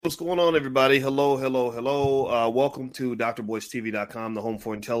What's going on, everybody? Hello. Welcome to drboystv.com, the home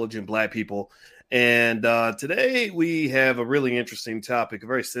for intelligent Black people. And today we have a really interesting topic, a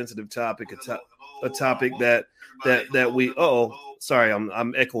very sensitive topic, a topic that we. Sorry,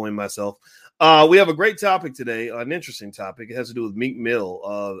 I'm echoing myself. We have a great topic today, an interesting topic. It has to do with Meek Mill,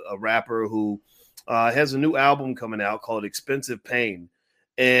 a rapper who has a new album coming out called Expensive Pain.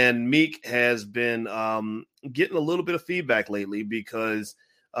 And Meek has been getting a little bit of feedback lately because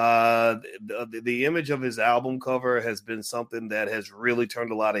the image of his album cover has been something that has really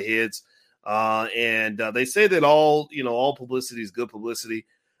turned a lot of heads. And they say that all publicity is good publicity.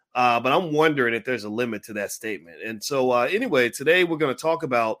 But I'm wondering if there's a limit to that statement. And so anyway, today we're going to talk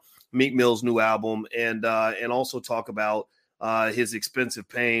about Meek Mill's new album and also talk about his Expensive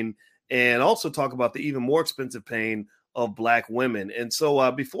Pain, and also talk about the even more expensive pain of Black women. And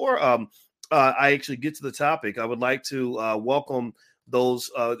so before I actually get to the topic, I would like to welcome those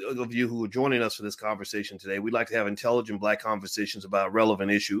of you who are joining us for this conversation today. We'd like to have intelligent Black conversations about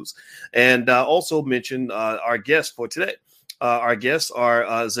relevant issues, and also mention our guests for today. Our guests are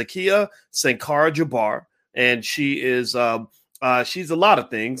Zakiya Sankara-Jabbar, and she is she's a lot of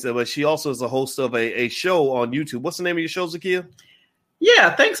things, but she also is a host of a show on YouTube. What's the name of your show, Zakiya?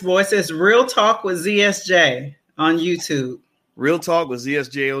 Yeah, thanks, boys. It's Real Talk with ZSJ on YouTube. Real Talk with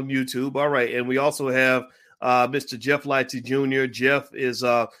ZSJ on YouTube. All right. And we also have Mr. Jeff Lightsey Jr. Jeff is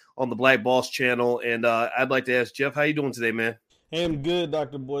on the Black Boss channel. And I'd like to ask Jeff, how you doing today, man? Hey, I'm good,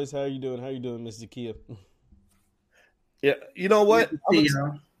 Dr. Boyce. How are you doing? How you doing, Mr. Zakiya? Yeah, you know what?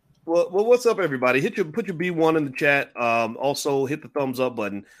 Well, what's up, everybody? Put your B1 in the chat. Also, hit the thumbs up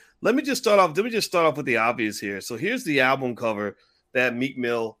button. Let me just start off with the obvious here. So here's the album cover that Meek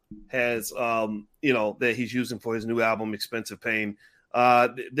Mill has, that he's using for his new album, Expensive Pain.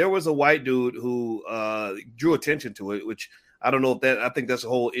 There was a white dude who drew attention to it, which I don't know if I think that's a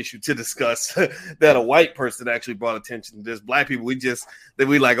whole issue to discuss, that a white person actually brought attention to this. Black people,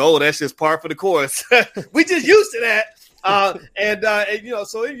 we like, oh, that's just par for the course. We just used to that.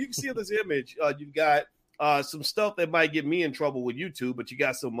 So you can see in this image, you've got some stuff that might get me in trouble with YouTube, but you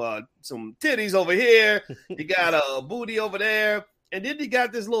got some titties over here, you got a booty over there, and then you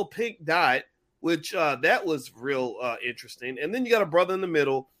got this little pink dot, which that was real interesting. And then you got a brother in the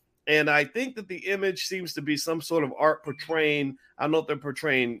middle, and I think that the image seems to be some sort of art portraying, I don't know if they're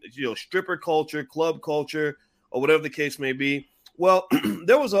portraying, stripper culture, club culture, or whatever the case may be. Well,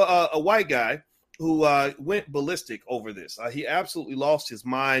 there was a white guy who went ballistic over this. He absolutely lost his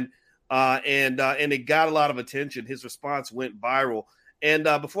mind, and it got a lot of attention. His response went viral. And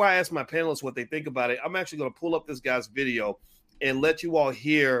before I ask my panelists what they think about it, I'm actually going to pull up this guy's video and let you all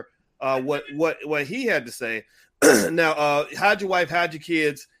hear what he had to say. Now, hide your wife, hide your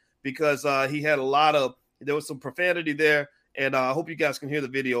kids, because he had there was some profanity there, and I hope you guys can hear the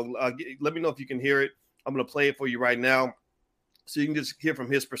video. Let me know if you can hear it. I'm going to play it for you right now, so you can just hear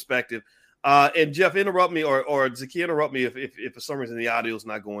from his perspective. And Jeff, interrupt me, or Zakiya, interrupt me if for some reason the audio is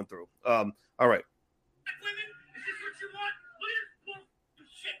not going through. All right. Women, is this what you want? Look at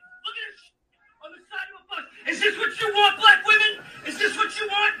this shit. Look at this on the side of a bus. Is this what you want, Black women? Is this what you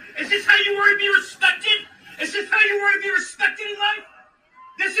want? Is this how you want to be respected? Is this how you want to be respected in life?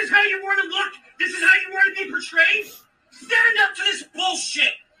 This is how you want to look? This is how you want to be portrayed? Stand up to this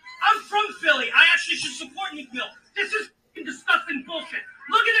bullshit. I'm from Philly. I actually should support Meek Mill. This is disgusting bullshit.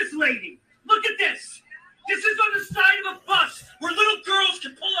 Look at this lady. Look at this. This is on the side of a bus where little girls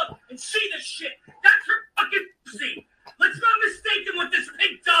can pull up and see this shit. That's her fucking pussy. Let's not mistake what this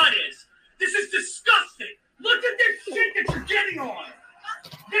pink dot is. This is disgusting. Look at this shit that you're getting on.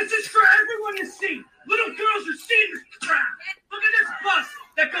 This is for everyone to see. Little girls are seeing this crap. Look at this bus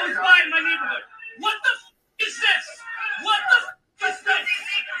that goes by in my neighborhood. What the f*** is this? What the f*** is this?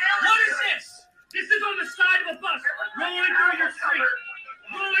 What is this? This is on the side of a bus rolling through your street.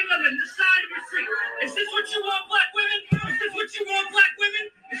 Rolling on the side of your street. Is this what you want, Black women? Is this what you want, Black women?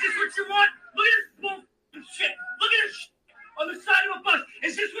 Is this what you want? Look at this bullshit. Look at this shit on the side of a bus.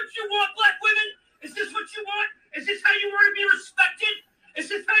 Is this what you want, Black women? Is this what you want? Is this how you want to be respected? Is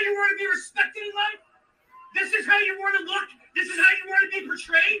this how you want to be respected in life? This is how you want to look? This is how you want to be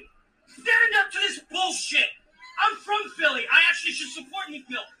portrayed? Stand up to this bullshit. I'm from Philly. I actually should support Meek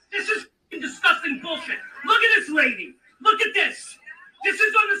Mill. This is disgusting bullshit. Look at this lady. Look at this. This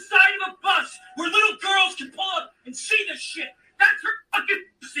is on the side of a bus where little girls can pull up and see this shit. That's her fucking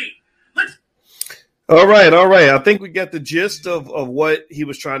pussy. All right. I think we got the gist of what he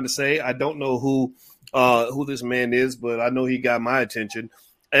was trying to say. I don't know who this man is, but I know he got my attention.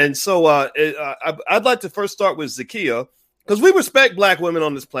 And so I'd like to first start with Zakiya, because we respect Black women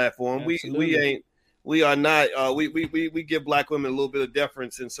on this platform. Absolutely. We are not. We give Black women a little bit of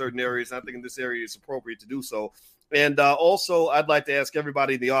deference in certain areas. I think in this area it's appropriate to do so. And also, I'd like to ask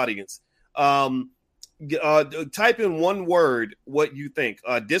everybody in the audience, type in one word what you think: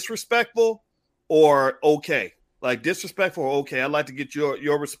 disrespectful or okay. Like disrespectful or okay. I'd like to get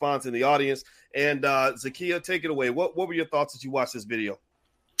your response in the audience. And Zakia, take it away. What were your thoughts as you watched this video?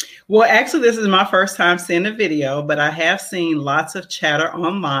 Well, actually, this is my first time seeing the video, but I have seen lots of chatter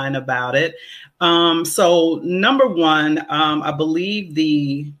online about it. So number one, I believe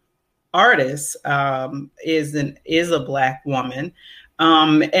the artist is a Black woman.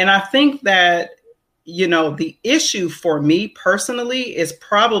 And I think that, the issue for me personally is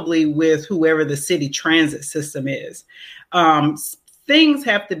probably with whoever the city transit system is. Things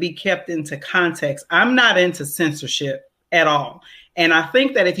have to be kept into context. I'm not into censorship at all. And I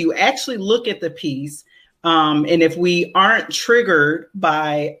think that if you actually look at the piece, and if we aren't triggered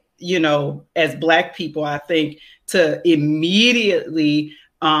by, as Black people, I think to immediately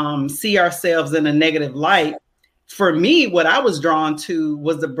see ourselves in a negative light. For me, what I was drawn to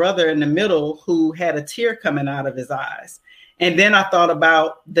was the brother in the middle who had a tear coming out of his eyes. And then I thought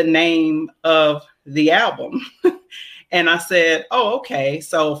about the name of the album. And I said, oh, okay.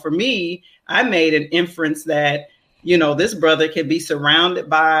 So for me, I made an inference that, this brother can be surrounded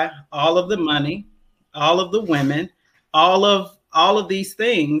by all of the money, all of the women, all of these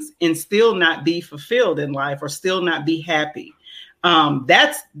things, and still not be fulfilled in life or still not be happy.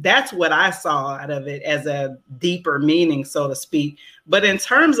 That's what I saw out of it as a deeper meaning, so to speak. But in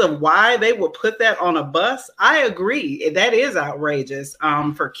terms of why they would put that on a bus, I agree. That is outrageous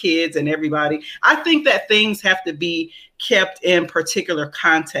for kids and everybody. I think that things have to be kept in particular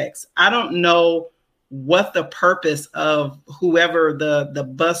context. I don't know what the purpose of whoever the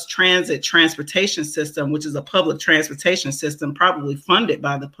bus transportation system, which is a public transportation system, probably funded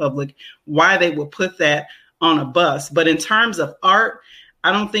by the public, why they would put that on a bus. But in terms of art,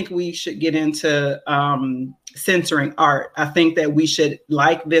 I don't think we should get into censoring art. I think that we should,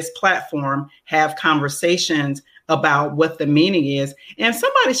 like this platform, have conversations about what the meaning is. And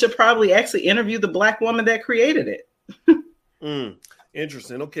somebody should probably actually interview the Black woman that created it.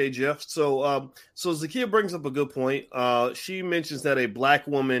 Interesting. Okay, Jeff. So Zakia brings up a good point. She mentions that a Black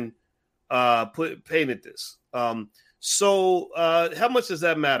woman painted this. So how much does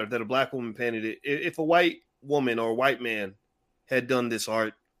that matter that a Black woman painted it? If a white woman or a white man had done this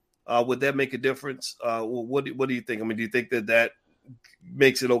art, would that make a difference? What do you think? I mean, do you think that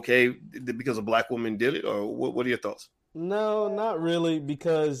makes it okay because a Black woman did it, or what are your thoughts? No, not really,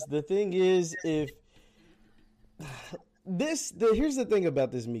 because the thing is, if here's the thing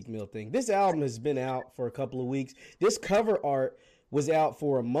about this Meek Mill thing. This album has been out for a couple of weeks. This cover art was out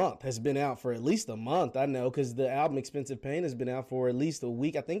for a month, has been out for at least a month. I know, because the album Expensive Pain has been out for at least a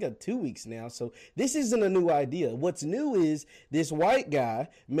week, I think 2 weeks now. So this isn't a new idea. What's new is this white guy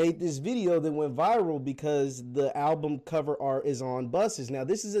made this video that went viral because the album cover art is on buses. Now,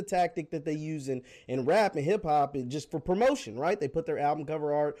 this is a tactic that they use in rap and hip hop just for promotion, right? They put their album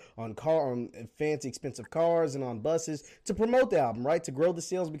cover art on fancy, expensive cars and on buses to promote the album, right? To grow the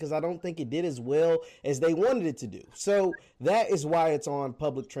sales, because I don't think it did as well as they wanted it to do. So that is why it's on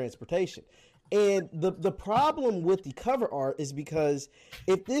public transportation. And the problem with the cover art is because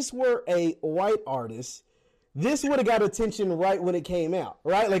if this were a white artist, this would have got attention right when it came out,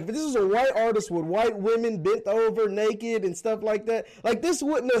 right? Like, if this was a white artist with white women bent over naked and stuff like that, like, this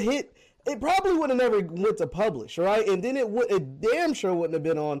wouldn't have hit. It probably would have never went to publish, right? And then it damn sure wouldn't have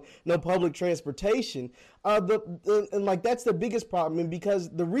been on no public transportation. And that's the biggest problem. And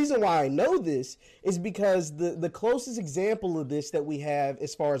because the reason why I know this is because the closest example of this that we have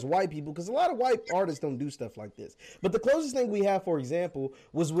as far as white people, because a lot of white artists don't do stuff like this, but the closest thing we have, for example,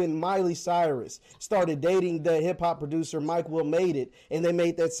 was when Miley Cyrus started dating the hip hop producer Mike Will Made It, and they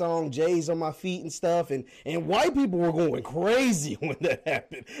made that song J's on My Feet and stuff, and white people were going crazy when that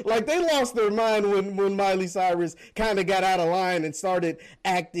happened. Like, they lost their mind when Miley Cyrus kind of got out of line and started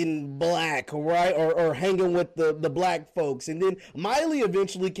acting black, right? Or hanging with the black folks. And then Miley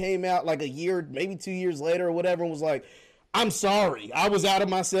eventually came out like a year, maybe 2 years later or whatever, and was like, I'm sorry, I was out of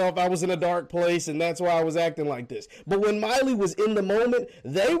myself, I was in a dark place, and that's why I was acting like this. But when Miley was in the moment,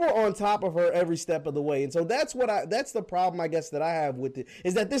 they were on top of her every step of the way. And so that's the problem, I guess, that I have with it,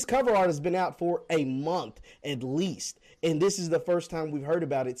 is that this cover art has been out for a month at least. And this is the first time we've heard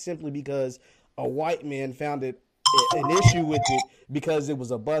about it, simply because a white man found it an issue with it because it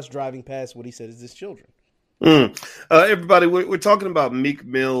was a bus driving past what he said is his children. Everybody, we're talking about Meek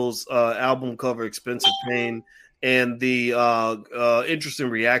Mill's album cover, Expensive Pain, and the interesting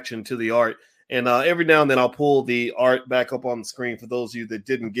reaction to the art. And every now and then I'll pull the art back up on the screen for those of you that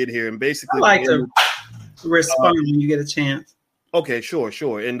didn't get here. And basically, respond when you get a chance. Okay, sure.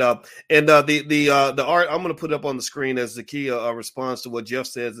 And the art I'm going to put up on the screen as Zakia responds to what Jeff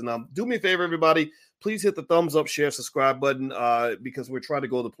says. And do me a favor, everybody. Please hit the thumbs up, share, subscribe button because we're trying to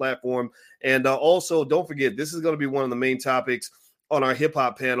grow the platform. And also, don't forget, this is going to be one of the main topics on our hip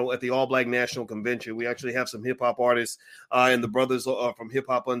hop panel at the All Black National Convention. We actually have some hip hop artists and the brothers from Hip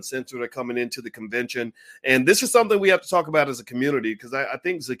Hop Uncensored are coming into the convention. And this is something we have to talk about as a community because I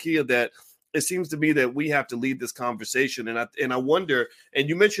think, Zakia, that it seems to me that we have to lead this conversation. And I wonder, and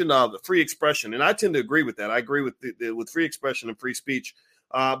you mentioned free expression, and I tend to agree with that. I agree with free expression and free speech.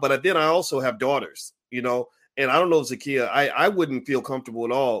 But then I also have daughters, and I don't know, Zakia, I wouldn't feel comfortable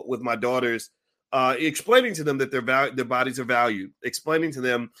at all with my daughters explaining to them that their bodies are valued, explaining to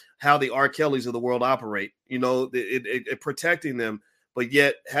them how the R. Kellys of the world operate, protecting them, but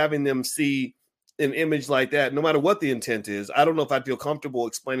yet having them see an image like that, no matter what the intent is. I don't know if I'd feel comfortable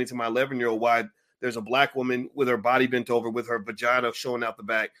explaining to my 11-year-old why there's a black woman with her body bent over with her vagina showing out the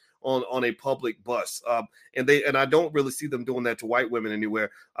back on a public bus. And I don't really see them doing that to white women anywhere.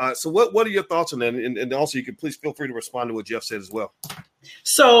 So what are your thoughts on that? And also you can please feel free to respond to what Jeff said as well.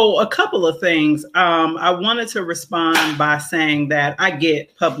 So a couple of things. I wanted to respond by saying that I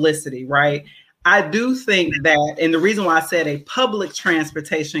get publicity, right? I do think that, and the reason why I said a public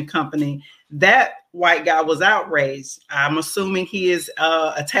transportation company, that white guy was outraged. I'm assuming he is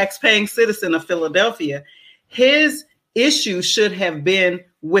a tax-paying citizen of Philadelphia. His issue should have been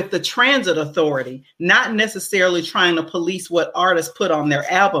with the transit authority, not necessarily trying to police what artists put on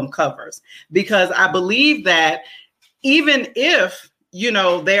their album covers. Because I believe that even if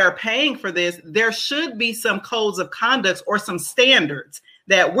they are paying for this, there should be some codes of conduct or some standards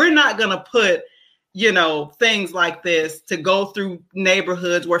that we're not going to put things like this to go through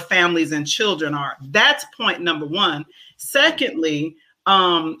neighborhoods where families and children are. That's point number one. Secondly,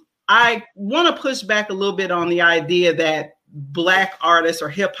 I want to push back a little bit on the idea that Black artists or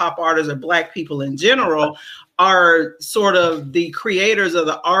hip hop artists or Black people in general are sort of the creators or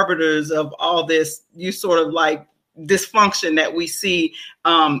the arbiters of all this, dysfunction that we see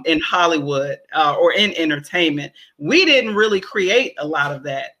in Hollywood or in entertainment. We didn't really create a lot of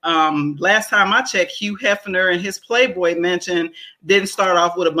that. Last time I checked, Hugh Hefner and his Playboy Mansion didn't start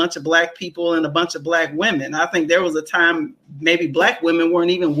off with a bunch of Black people and a bunch of Black women. I think there was a time maybe Black women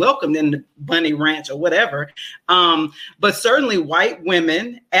weren't even welcomed in the Bunny Ranch or whatever. But certainly white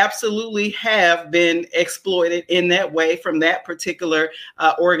women absolutely have been exploited in that way from that particular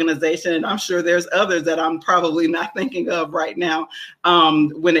organization. And I'm sure there's others that I'm probably not thinking of right now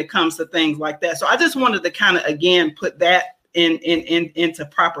when it comes to things like that. So I just wanted to kind of, again, put that into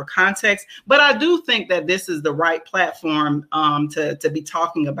proper context. But I do think that this is the right platform to be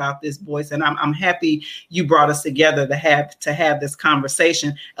talking about this, Boyce. And I'm happy you brought us together to have this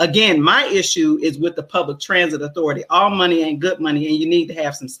conversation. Again, my issue is with the Public Transit Authority. All money ain't good money, and you need to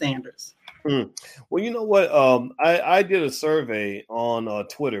have some standards. Well, you know what? I did a survey on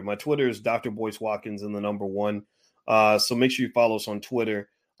Twitter. My Twitter is Dr. Boyce Watkins and the number 1. So make sure you follow us on Twitter.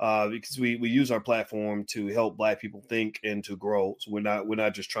 Because we use our platform to help Black people think and to grow. So we're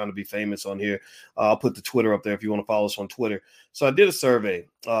not just trying to be famous on here. I'll put the Twitter up there if you want to follow us on Twitter. So I did a survey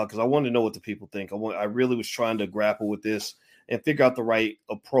because I wanted to know what the people think. I really was trying to grapple with this and figure out the right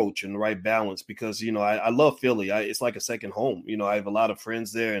approach and the right balance because, I love Philly. It's like a second home. I have a lot of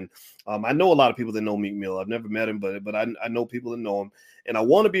friends there and I know a lot of people that know Meek Mill. I've never met him, but I know people that know him and I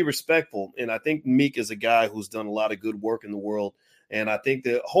want to be respectful. And I think Meek is a guy who's done a lot of good work in the world. And I think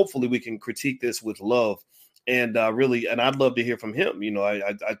that hopefully we can critique this with love and and I'd love to hear from him.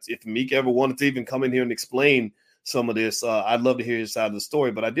 If Meek ever wanted to even come in here and explain some of this, I'd love to hear his side of the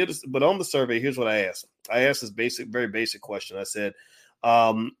story. But but on the survey, here's what I asked. I asked this very basic question. I said,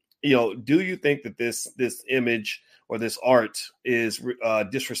 do you think that this image or this art is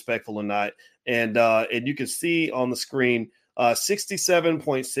disrespectful or not? And you can see on the screen,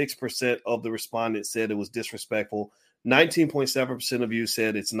 67.6% of the respondents said it was disrespectful. 19.7% of you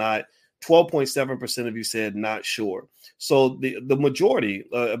said it's not. 12.7% of you said not sure. So the majority,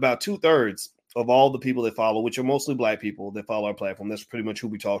 about 2/3 of all the people that follow, which are mostly Black people that follow our platform, that's pretty much who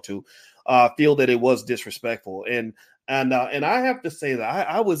we talk to, feel that it was disrespectful. And I have to say that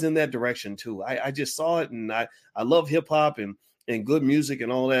I was in that direction too. I just saw it, and I love hip hop and good music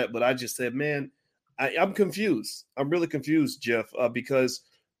and all that, but I just said, man, I'm confused. I'm really confused, Jeff, because.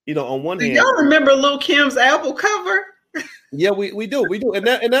 On one hand, y'all remember Lil' Kim's album cover? Yeah, we do, and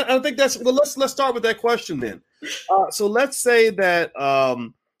I think that's well. Let's start with that question then. So let's say that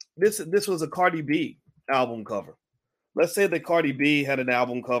this was a Cardi B album cover. Let's say that Cardi B had an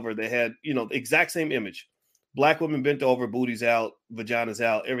album cover that had the exact same image: Black women bent over, booties out, vaginas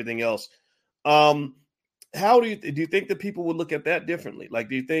out, everything else. how do you think that people would look at that differently? Like,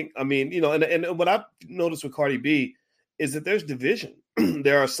 do you think, I mean, you know, and what I've noticed with Cardi B is that there's division.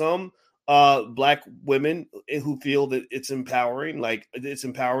 There are some black women who feel that it's empowering, like it's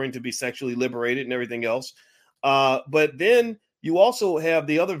empowering to be sexually liberated and everything else. But then you also have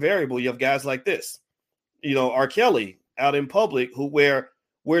the other variable. You have guys like this, you know, R. Kelly out in public, who where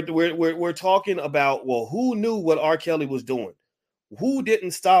we're talking about, well, who knew what R. Kelly was doing? Who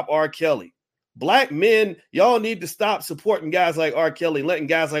didn't stop R. Kelly? Black men, y'all need to stop supporting guys like R. Kelly, letting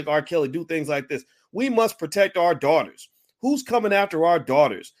guys like R. Kelly do things like this. We must protect our daughters. Who's coming after our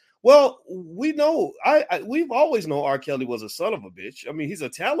daughters? Well, we know, we've always known R. Kelly was a son of a bitch. I mean, he's a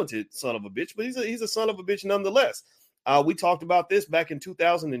talented son of a bitch, but he's a son of a bitch nonetheless. We talked about this back in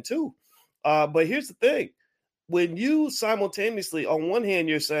 2002. But here's the thing. When you simultaneously, on one hand,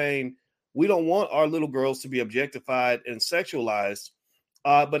 you're saying we don't want our little girls to be objectified and sexualized,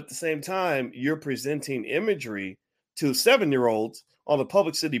 but at the same time, you're presenting imagery to 7-year-olds on a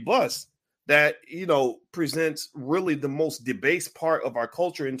public city bus that, you know, presents really the most debased part of our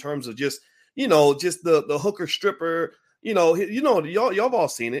culture in terms of just, you know, just the hooker stripper, y'all have all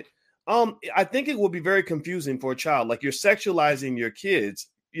seen it. I think it will be very confusing for a child. Like, you're sexualizing your kids,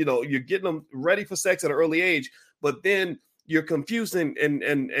 you know, you're getting them ready for sex at an early age, but then you're confusing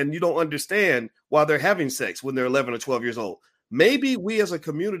and you don't understand why they're having sex when they're 11 or 12 years old. Maybe we as a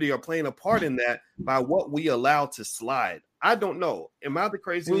community are playing a part in that by what we allow to slide. I don't know. Am I the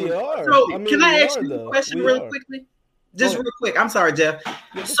crazy one? We are. So, can I ask you a question really quickly? Just real quick. I'm sorry, Jeff.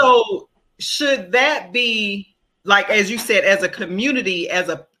 So should that be, like, as you said, as a community,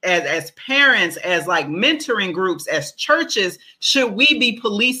 as parents, as like mentoring groups, as churches, should we be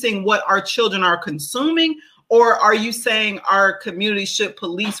policing what our children are consuming? Or are you saying our community should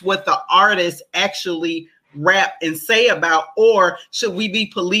police what the artists actually rap and say about? Or should we be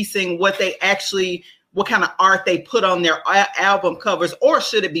policing what kind of art they put on their album covers? Or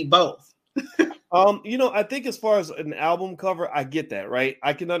should it be both? You know, I think as far as an album cover, I get that, right?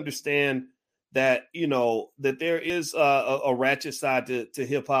 I can understand that, you know, that there is a ratchet side to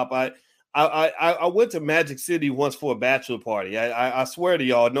hip hop. I went to Magic City once for a bachelor party. I swear to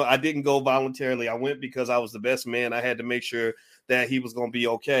y'all, no, I didn't go voluntarily. I went because I was the best man. I had to make sure that he was going to be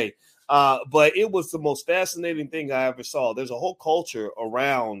okay. But it was the most fascinating thing I ever saw. There's a whole culture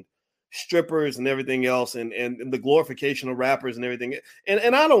around strippers and everything else, and the glorification of rappers and everything.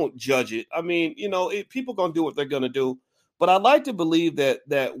 And I don't judge it. I mean, you know, people going to do what they're going to do. But I'd like to believe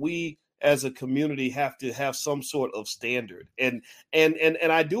that we as a community have to have some sort of standard. And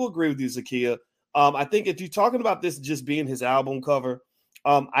I do agree with you, Zakiya. I think if you're talking about this just being his album cover,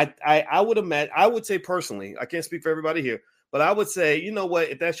 I would imagine, I would say personally, I can't speak for everybody here, but I would say, you know what,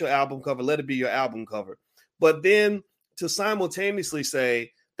 if that's your album cover, let it be your album cover. But then to simultaneously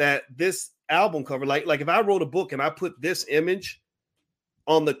say that this album cover, like if I wrote a book and I put this image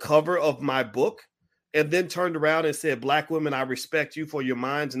on the cover of my book, and then turned around and said, "Black women, I respect you for your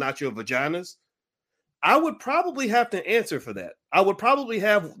minds, not your vaginas," I would probably have to answer for that. I would probably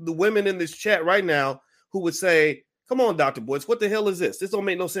have the women in this chat right now who would say, "Come on, Dr. Boyce, what the hell is this? This don't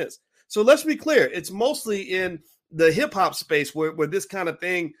make no sense." So let's be clear. It's mostly in the hip hop space where this kind of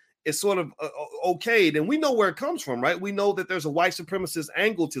thing is sort of okayed. And we know where it comes from, right? We know that there's a white supremacist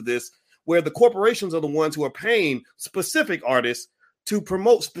angle to this, where the corporations are the ones who are paying specific artists to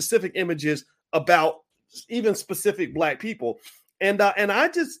promote specific images about even specific Black people. And I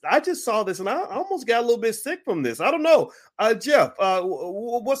just saw this and I almost got a little bit sick from this. I don't know. Jeff,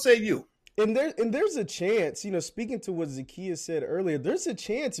 what say you? And there's a chance, you know, speaking to what Zakiya said earlier, there's a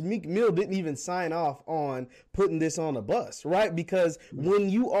chance Meek Mill didn't even sign off on putting this on a bus, right? Because when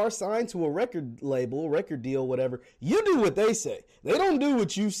you are signed to a record label, record deal, whatever, you do what they say. They don't do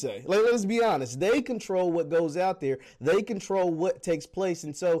what you say. Like, let's be honest. They control what goes out there. They control what takes place.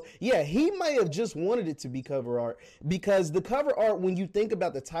 And so, yeah, he may have just wanted it to be cover art, because the cover art, when you think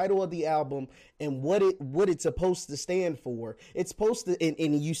about the title of the album and what it's supposed to stand for, it's supposed to,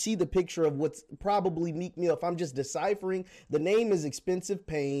 and you see the picture of what's probably Meek Mill. If I'm just deciphering, the name is Expensive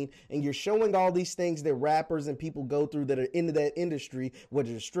Pain, and you're showing all these things that rappers and people go through that are into that industry,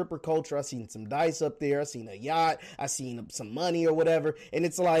 whether it's stripper culture. I seen some dice up there. I seen a yacht. I seen some money or whatever. And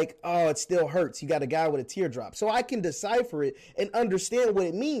it's like, oh, it still hurts. You got a guy with a teardrop. So I can decipher it and understand what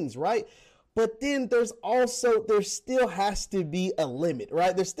it means, right? But then there still has to be a limit,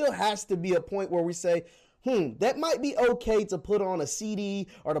 right? There still has to be a point where we say, that might be okay to put on a CD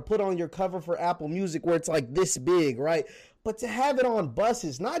or to put on your cover for Apple Music where it's like this big, right? But to have it on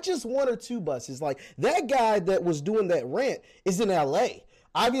buses, not just one or two buses, like that guy that was doing that rant is in LA.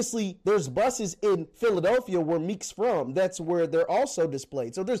 Obviously, there's buses in Philadelphia where Meek's from. That's where they're also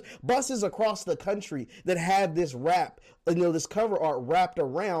displayed. So there's buses across the country that have this this cover art wrapped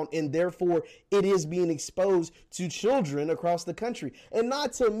around, and therefore it is being exposed to children across the country. And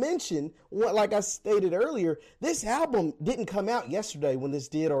not to mention, like I stated earlier, this album didn't come out yesterday when this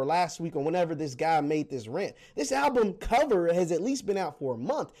did, or last week, or whenever this guy made this rant. This album cover has at least been out for a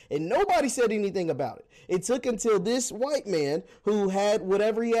month, and nobody said anything about it. It took until this white man who had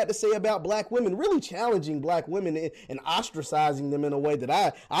whatever he had to say about black women, really challenging black women and ostracizing them in a way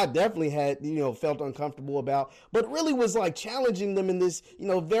that I definitely had, felt uncomfortable about, but really was like challenging them in this,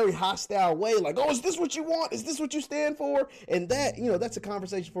 very hostile way. Like, oh, is this what you want? Is this what you stand for? And that, that's a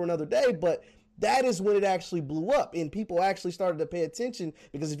conversation for another day. But that is when it actually blew up and people actually started to pay attention,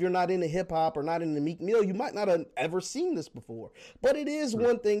 because if you're not into hip hop or not into Meek Mill, you might not have ever seen this before. But it is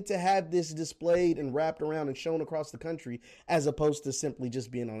one thing to have this displayed and wrapped around and shown across the country as opposed to simply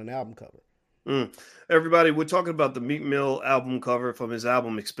just being on an album cover. Everybody, we're talking about the Meek Mill album cover from his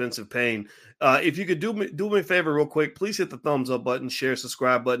album Expensive Pain. If you could do me a favor real quick, please hit the thumbs up button, share,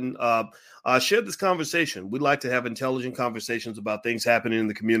 subscribe button, share this conversation. We'd like to have intelligent conversations about things happening in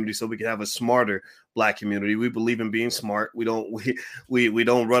the community so we can have a smarter Black community. We believe in being smart. We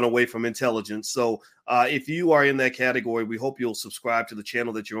don't run away from intelligence. So if you are in that category, we hope you'll subscribe to the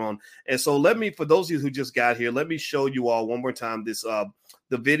channel that you're on. And so for those of you who just got here, let me show you all one more time this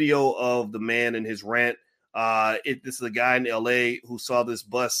the video of the man and his rant. This is a guy in LA who saw this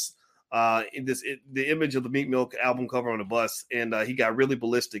bus, the image of the Meek Mill album cover on the bus, and he got really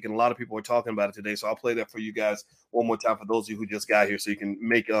ballistic, and a lot of people are talking about it today. So I'll play that for you guys one more time for those of you who just got here, so you can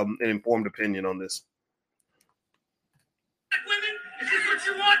make an informed opinion on this. Women, is this what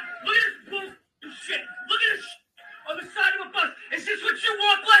you want? Look at this bullshit. Look at this on the side of a bus. Is this what you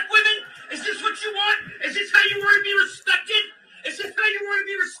want, black women? Is this what you want? Is this how you want to be respected? Is this how you want to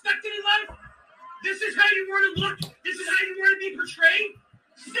be respected in life? This is how you want to look? This is how you want to be portrayed?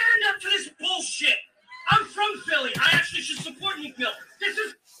 Stand up to this bullshit. I'm from Philly. I actually should support Meek Mill. This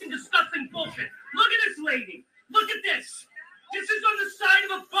is disgusting bullshit. Look at this lady. Look at this. This is on the side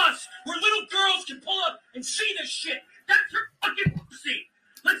of a bus where little girls can pull up and see this shit. That's her fucking pussy.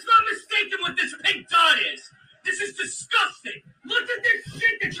 Let's not mistake him what this pink dot is. This is disgusting. Look at this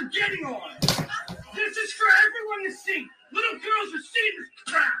shit that you're getting on. This is for everyone to see. Little girls are seeing this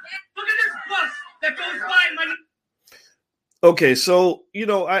crap. Look at this bus that goes by in my... Okay, so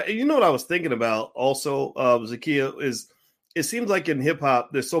what I was thinking about also, Zakiya, is it seems like in hip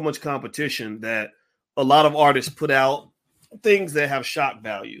hop there's so much competition that a lot of artists put out things that have shock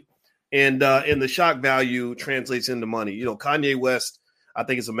value, and the shock value translates into money. Kanye West, I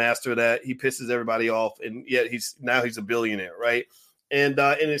think, is a master of that. He pisses everybody off, and yet he's a billionaire, right? And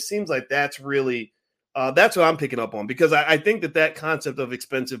it seems like that's really that's what I'm picking up on, because I think that concept of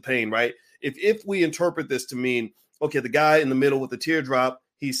expensive pain, right? If we interpret this to mean, okay, the guy in the middle with the teardrop,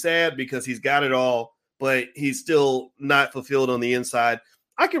 he's sad because he's got it all, but he's still not fulfilled on the inside.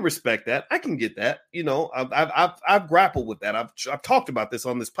 I can respect that. I can get that. I've grappled with that. I've talked about this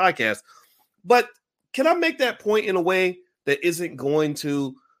on this podcast. But can I make that point in a way that isn't going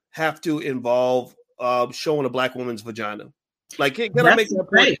to have to involve showing a black woman's vagina? Like, can I make that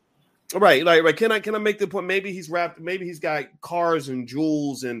point? Right. Can I make the point? Maybe he's rapped. Maybe he's got cars and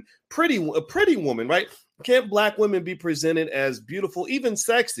jewels and a pretty woman, right? Can't black women be presented as beautiful, even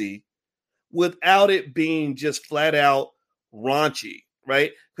sexy, without it being just flat out raunchy,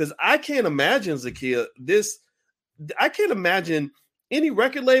 right? Because I can't imagine, Zakiya, I can't imagine any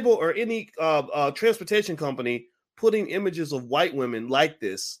record label or any transportation company putting images of white women like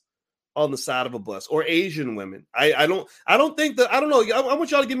this on the side of a bus, or Asian women. I don't know. I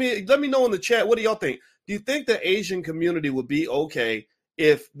want y'all to let me know in the chat. What do y'all think? Do you think the Asian community would be okay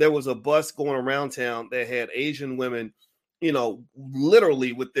if there was a bus going around town that had Asian women,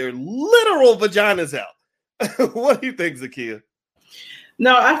 literally with their literal vaginas out? What do you think, Zakiya?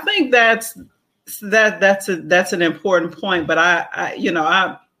 No, I think that's an important point, but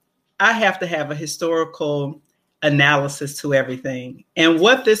I have to have a historical analysis to everything. And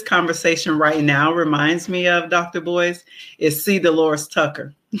what this conversation right now reminds me of, Dr. Boyce, is C. Dolores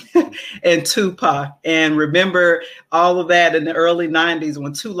Tucker and Tupac. And remember all of that in the early 90s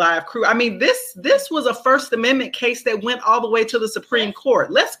when 2 Live Crew. I mean, this was a First Amendment case that went all the way to the Supreme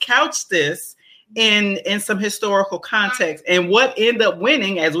Court. Let's couch this in some historical context. And what ended up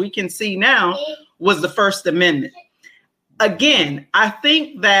winning, as we can see now, was the First Amendment. Again, I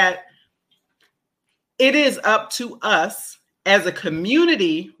think that it is up to us as a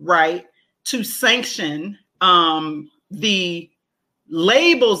community, right, to sanction the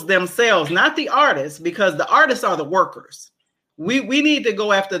labels themselves, not the artists, because the artists are the workers. We need to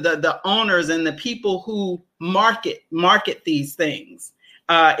go after the owners and the people who market these things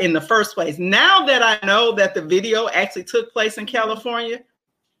in the first place. Now that I know that the video actually took place in California,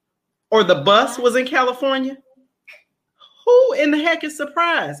 or the bus was in California, who in the heck is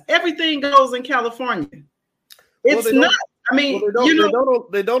surprised? Everything goes in California. It's not. I mean,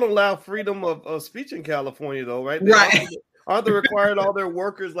 they don't allow freedom of speech in California, though, right? Right. Aren't they required all their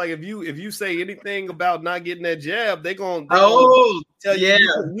workers? Like if you say anything about not getting that jab, they're gonna tell you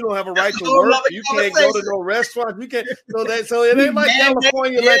you don't have a right to work. You can't go to no restaurant. You can't. So it ain't like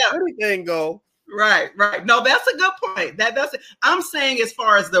California let anything go. Right. No, that's a good point. That's it. I'm saying as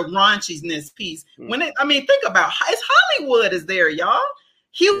far as the raunchiness piece. Think about it's Hollywood is there, y'all.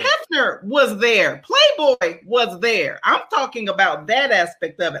 Hugh Hefner was there. Playboy was there. I'm talking about that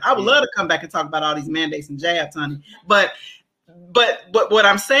aspect of it. I would love to come back and talk about all these mandates and jabs, honey. But what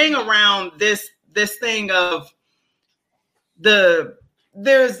I'm saying around this thing of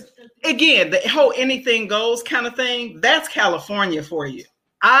there's again the whole anything goes kind of thing. That's California for you.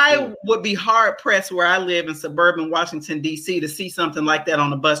 I would be hard pressed where I live in suburban Washington, D.C. to see something like that on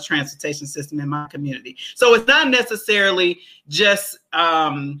the bus transportation system in my community. So it's not necessarily just,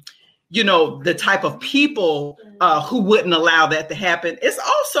 the type of people who wouldn't allow that to happen. It's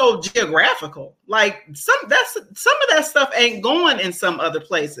also geographical. Like some of that stuff ain't going in some other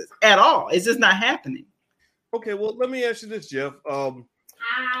places at all. It's just not happening. Okay, well, let me ask you this, Jeff. Do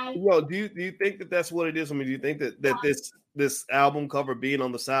you think that that's what it is? I mean, do you think that this album cover being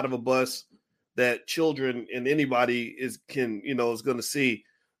on the side of a bus that children and anybody is going to see?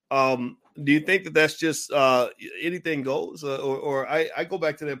 Do you think that that's just anything goes, or I go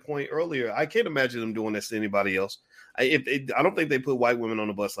back to that point earlier? I can't imagine them doing this to anybody else. I don't think they put white women on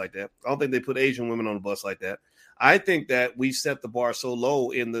a bus like that. I don't think they put Asian women on a bus like that. I think that we set the bar so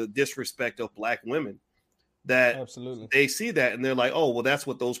low in the disrespect of black women that absolutely they see that and they're like, oh, well, that's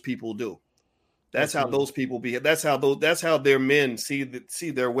what those people do. That's absolutely how those people behave. That's how their men see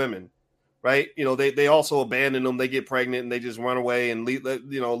their women, right? They also abandon them. They get pregnant and they just run away and leave.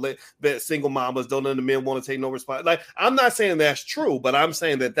 Let single mamas, don't let the men want to take no responsibility. Like, I'm not saying that's true, but I'm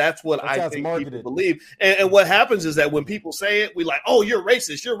saying that's what I think people believe. And what happens is that when people say it, we like, oh, you're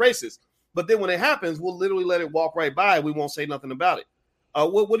racist. But then when it happens, we'll literally let it walk right by. We won't say nothing about it.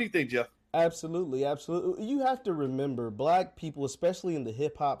 What do you think, Jeff? Absolutely. You have to remember, black people, especially in the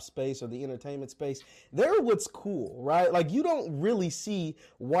hip hop space or the entertainment space, they're what's cool, right? Like, you don't really see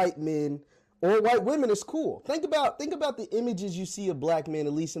white men or white women as cool. Think about the images you see of black men,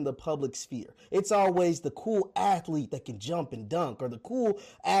 at least in the public sphere. It's always the cool athlete that can jump and dunk, or the cool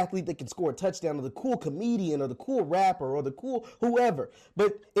athlete that can score a touchdown, or the cool comedian, or the cool rapper, or the cool whoever.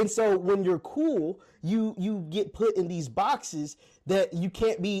 And so when you're cool, you get put in these boxes that you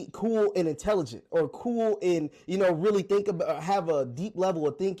can't be cool and intelligent, or cool and really think about, have a deep level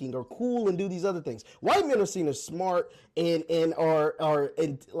of thinking, or cool and do these other things. White men are seen as smart and are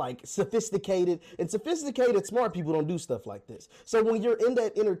like sophisticated, and sophisticated smart people don't do stuff like this. So when you're in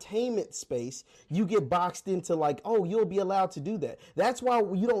that entertainment space, you get boxed into like, oh, you'll be allowed to do that. That's why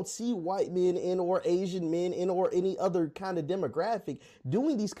you don't see white men or Asian men or any other kind of demographic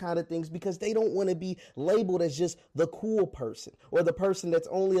doing these kind of things, because they don't want to be labeled as just the cool person or the person that's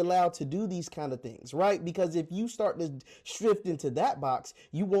only allowed to do these kind of things, right? Because if you start to shift into that box,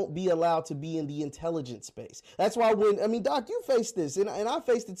 you won't be allowed to be in the intelligent space. That's why Doc, you faced this, and I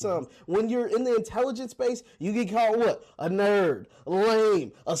faced it some. When you're in the intelligent space, you get called what? A nerd,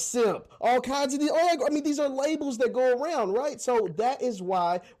 lame, a simp, all kinds of these. These are labels that go around, right? So that is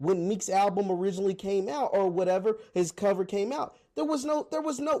why when Meek's album originally came out, or whatever, his cover came out, there was no,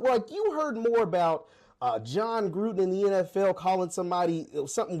 like, you heard more about John Gruden in the NFL calling somebody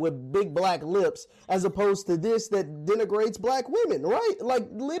something with big black lips, as opposed to this that denigrates black women, right? Like,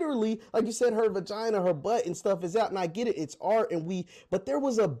 literally, like you said, her vagina, her butt and stuff is out, and I get it, it's art, but there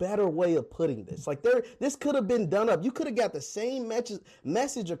was a better way of putting this. Like, this could have been done up. You could have got the same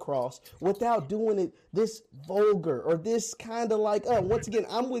message across without doing it this vulgar, or this kind of like, once again,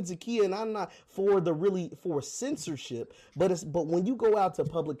 I'm with Zakiya, and I'm not for censorship, but when you go out to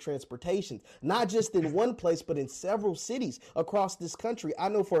public transportation, not just in one place, but in several cities across this country. I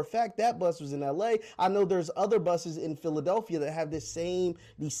know for a fact that bus was in LA. I know there's other buses in Philadelphia that have these same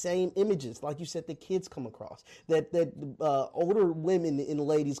images. Like you said, the kids come across, that older women and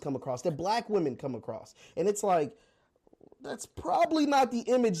ladies come across, that black women come across. And it's like, that's probably not the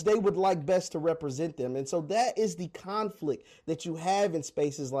image they would like best to represent them. And so that is the conflict that you have in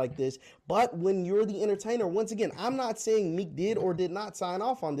spaces like this. But when you're the entertainer, once again, I'm not saying Meek did or did not sign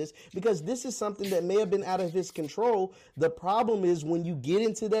off on this, because this is something that may have been out of his control. The problem is when you get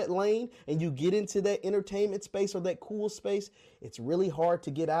into that lane and you get into that entertainment space or that cool space, it's really hard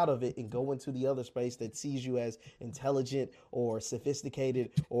to get out of it and go into the other space that sees you as intelligent or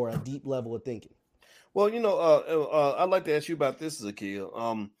sophisticated or a deep level of thinking. Well, I'd like to ask you about this,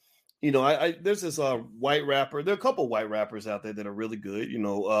 Zakil. There's this white rapper. There are a couple white rappers out there that are really good.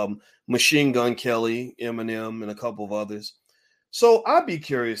 Machine Gun Kelly, Eminem, and a couple of others. So I'd be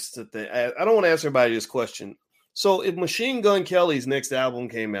curious to think. I don't want to ask everybody this question. So if Machine Gun Kelly's next album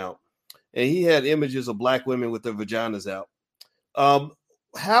came out and he had images of black women with their vaginas out,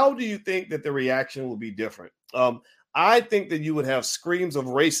 how do you think that the reaction would be different? I think that you would have screams of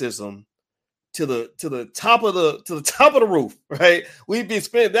racism to the top of the roof, right? We'd be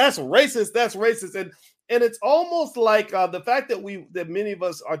spinning. That's racist, and it's almost like the fact that many of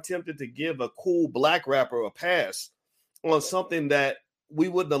us are tempted to give a cool black rapper a pass on something that we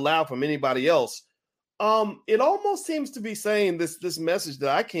wouldn't allow from anybody else. It almost seems to be saying this message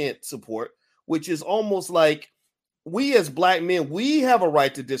that I can't support, which is almost like we as black men, we have a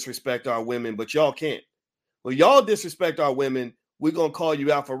right to disrespect our women, but y'all can't. Well, y'all disrespect our women, we're gonna call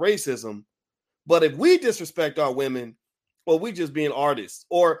you out for racism. But if we disrespect our women, well, we just being artists,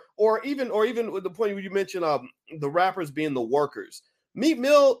 or even with the point where you mentioned the rappers being the workers. Meek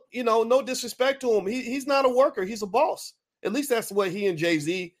Mill, no disrespect to him, he's not a worker, he's a boss. At least that's what he and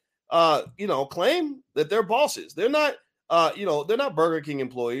Jay-Z, claim, that they're bosses. They're not, they're not Burger King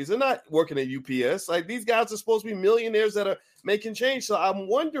employees. They're not working at UPS. Like, these guys are supposed to be millionaires that are making change. So I'm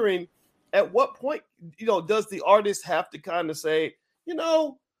wondering, at what point, does the artist have to kind of say,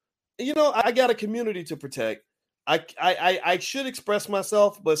 I got a community to protect. I should express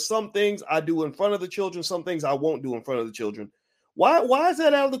myself, but some things I do in front of the children, some things I won't do in front of the children. Why is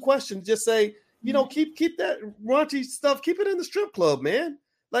that out of the question? Just say, keep that raunchy stuff, keep it in the strip club, man.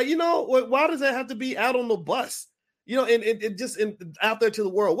 Like, why does that have to be out on the bus? And just out there to the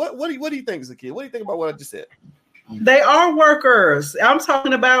world. What do you think, Zakil? What do you think about what I just said? They are workers. I'm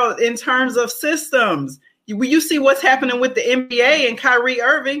talking about in terms of systems. You see what's happening with the NBA and Kyrie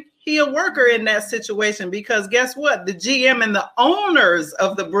Irving. He a worker in that situation, because guess what? The GM and the owners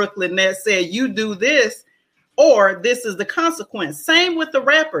of the Brooklyn Nets said, you do this or this is the consequence. Same with the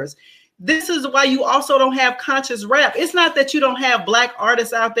rappers. This is why you also don't have conscious rap. It's not that you don't have black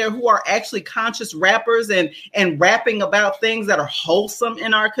artists out there who are actually conscious rappers and rapping about things that are wholesome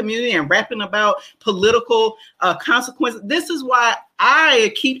in our community and rapping about political consequences. This is why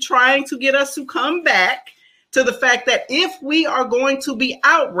I keep trying to get us to come back to the fact that if we are going to be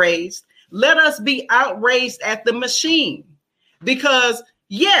outraged, let us be outraged at the machine. Because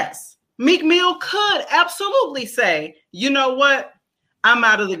yes, Meek Mill could absolutely say, you know what? I'm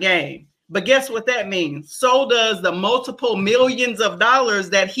out of the game. But guess what that means? So does the multiple millions of dollars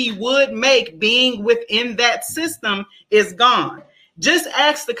that he would make being within that system is gone. Just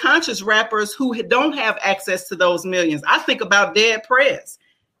ask the conscious rappers who don't have access to those millions. I think about Dead Prez.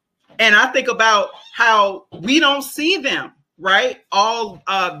 And I think about how we don't see them, right? All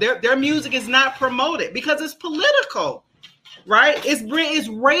their music is not promoted because it's political, right? It's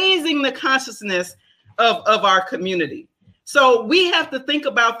raising the consciousness of our community. So we have to think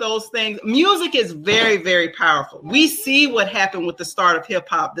about those things. Music is very, very powerful. We see what happened with the start of hip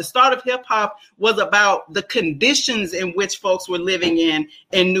hop. The start of hip hop was about the conditions in which folks were living in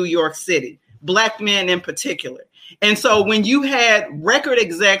New York City, black men in particular. And so when you had record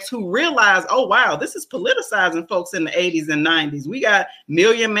execs who realized, oh, wow, this is politicizing folks in the 80s and 90s. We got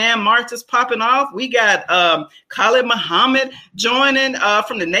Million Man marches popping off. We got Khalid Muhammad joining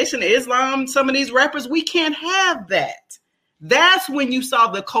from the Nation of Islam. Some of these rappers, we can't have that. That's when you saw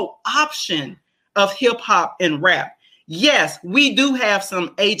the co-option of hip hop and rap. Yes, we do have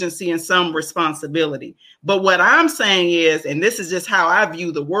some agency and some responsibility. But what I'm saying is, and this is just how I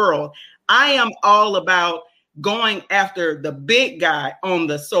view the world, I am all about going after the big guy on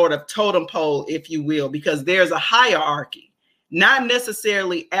the sort of totem pole, if you will, because there's a hierarchy, not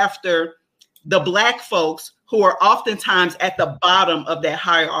necessarily after the black folks who are oftentimes at the bottom of that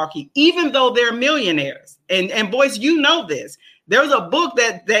hierarchy, even though they're millionaires. And boys, you know this. There's a book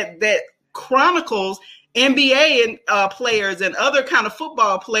that chronicles NBA and players and other kind of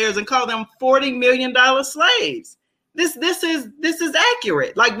football players and call them $40 million slaves. This is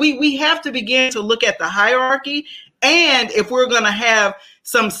accurate. Like we have to begin to look at the hierarchy. And if we're going to have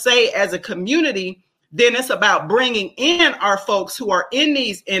some say as a community, then it's about bringing in our folks who are in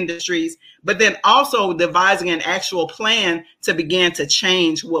these industries, but then also devising an actual plan to begin to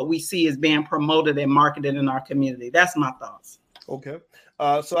change what we see as being promoted and marketed in our community. That's my thoughts. Okay.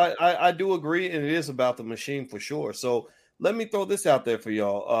 So I do agree, and it is about the machine for sure. So let me throw this out there for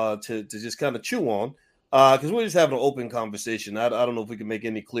y'all to just kind of chew on, because we're just having an open conversation. I don't know if we can make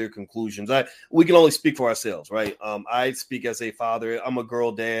any clear conclusions. We can only speak for ourselves, right? I speak as a father. I'm a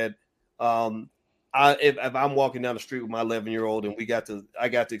girl dad. If I'm walking down the street with my 11-year-old and I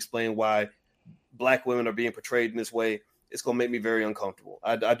got to explain why Black women are being portrayed in this way, it's going to make me very uncomfortable.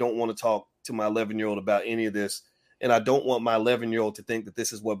 I don't want to talk to my 11-year-old about any of this. And I don't want my 11-year-old to think that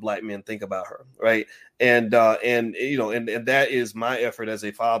this is what Black men think about her, right? And that is my effort as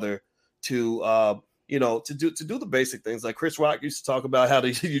a father to do the basic things. Like Chris Rock used to talk about how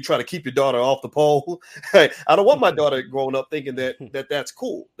you try to keep your daughter off the pole. I don't want my daughter growing up thinking that's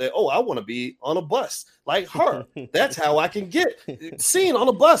cool. That, I want to be on a bus like her. That's how I can get seen on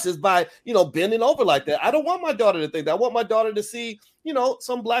a bus, is by bending over like that. I don't want my daughter to think that. I want my daughter to see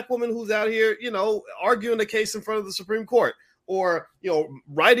some Black woman who's out here arguing a case in front of the Supreme Court, or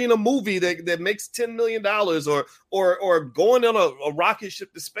writing a movie that makes $10 million, or going on a rocket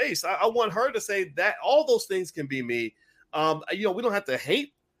ship to space. I want her to say that all those things can be me. We don't have to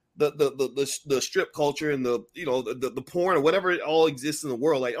hate the strip culture and the porn or whatever it all exists in the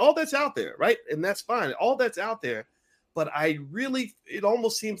world. Like, all that's out there, right? And that's fine. All that's out there. But it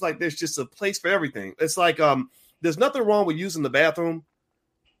almost seems like there's just a place for everything. It's like there's nothing wrong with using the bathroom,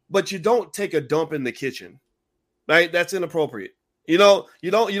 but you don't take a dump in the kitchen. Right, that's inappropriate. You don't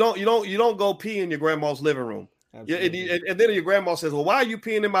go pee in your grandma's living room. And then your grandma says, "Well, why are you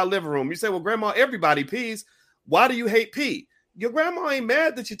peeing in my living room?" You say, "Well, grandma, everybody pees. Why do you hate pee?" Your grandma ain't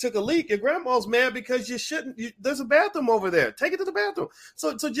mad that you took a leak. Your grandma's mad because you shouldn't. There's a bathroom over there. Take it to the bathroom.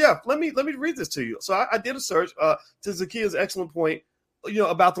 So Jeff, let me read this to you. So I did a search to Zakia's excellent point,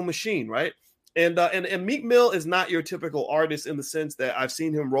 about the machine, right? And Meek Mill is not your typical artist in the sense that I've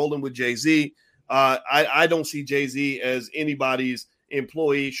seen him rolling with Jay-Z. I don't see Jay-Z as anybody's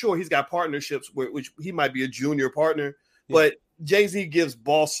employee. Sure, he's got partnerships which he might be a junior partner, but Jay-Z gives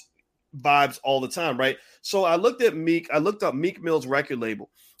boss vibes all the time, right? So I looked up Meek Mill's record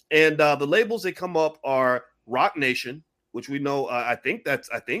label, and the labels that come up are Rock Nation, which we know. I think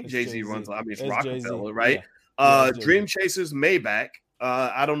Jay-Z, Jay-Z runs. I mean, it's Rockefeller, right? Dream Chasers, Maybach.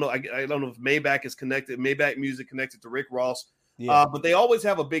 I don't know. I don't know if Maybach is connected. Maybach Music connected to Rick Ross. Yeah. But they always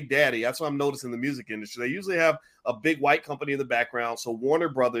have a big daddy. That's what I'm noticing in the music industry. They usually have a big white company in the background. So Warner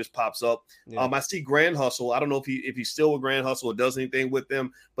Brothers pops up. Yeah. I see Grand Hustle. I don't know if he's still with Grand Hustle or does anything with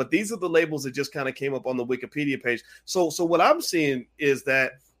them. But these are the labels that just kind of came up on the Wikipedia page. So what I'm seeing is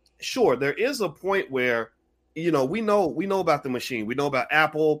that, sure, there is a point where, we know about the machine. We know about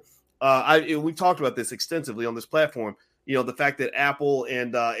Apple. We've talked about this extensively on this platform. The fact that Apple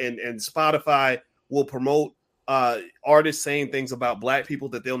and Spotify will promote artists saying things about Black people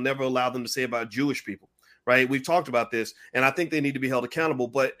that they'll never allow them to say about Jewish people, right? We've talked about this, and I think they need to be held accountable.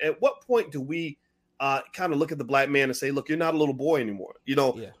 But at what point do we kind of look at the Black man and say, look, you're not a little boy anymore?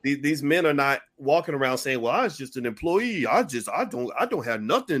 These men are not walking around saying, well, I was just an employee. I don't have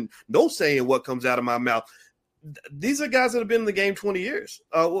nothing, no say in what comes out of my mouth. These are guys that have been in the game 20 years.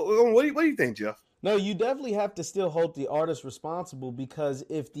 What do you think, Jeff? No, you definitely have to still hold the artist responsible, because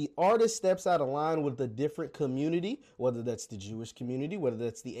if the artist steps out of line with a different community, whether that's the Jewish community, whether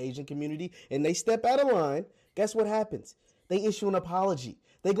that's the Asian community, and they step out of line, guess what happens? They issue an apology.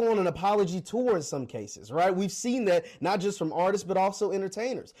 They go on an apology tour in some cases, right? We've seen that not just from artists, but also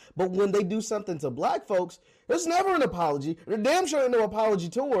entertainers. But when they do something to Black folks, there's never an apology. There damn sure ain't no apology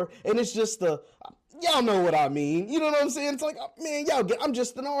tour, and it's just y'all know what I mean. You know what I'm saying? It's like, man, I'm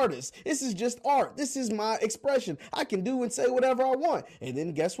just an artist. This is just art. This is my expression. I can do and say whatever I want. And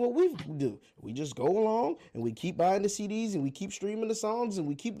then guess what we do? We just go along and we keep buying the CDs and we keep streaming the songs and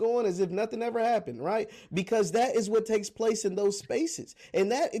we keep going as if nothing ever happened, right? Because that is what takes place in those spaces.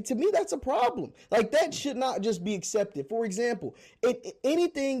 And that, to me, that's a problem. Like, that should not just be accepted. For example,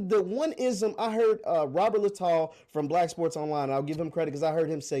 the one ism, I heard Robert Littall from Black Sports Online, I'll give him credit because I heard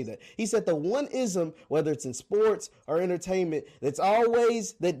him say that. He said the one ism, whether it's in sports or entertainment, that's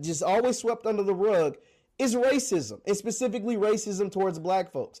just always swept under the rug, is racism, and specifically racism towards Black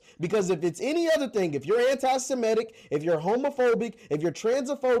folks. Because if it's any other thing, if you're anti-Semitic, if you're homophobic, if you're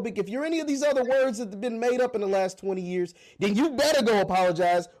transphobic, if you're any of these other words that have been made up in the last 20 years, then you better go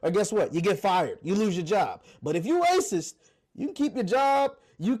apologize, or guess what? You get fired. You lose your job. But if you're racist, you can keep your job.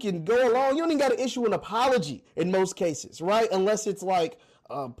 You can go along. You don't even got to issue an apology in most cases, right? Unless it's like,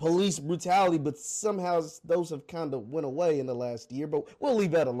 police brutality, but somehow those have kind of went away in the last year, but we'll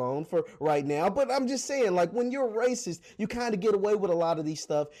leave that alone for right now. But I'm just saying, like, when you're racist, you kind of get away with a lot of these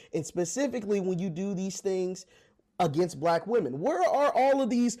stuff, and specifically when you do these things against black women. Where are all of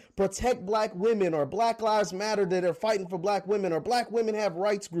these protect black women or Black Lives Matter that are fighting for black women or black women have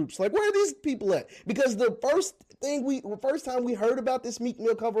rights groups? Like, where are these people at? Because the first time we heard about this Meek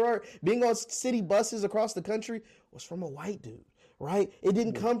Mill cover art being on city buses across the country was from a white dude. Right? It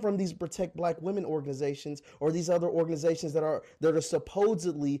didn't come from these protect black women organizations or these other organizations that are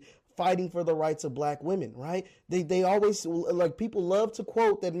supposedly fighting for the rights of black women, right? They always, like, people love to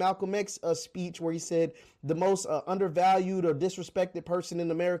quote that Malcolm X speech where he said the most undervalued or disrespected person in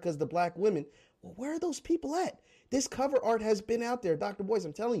America is the black women. Well, where are those people at? This cover art has been out there. Dr. Boyce,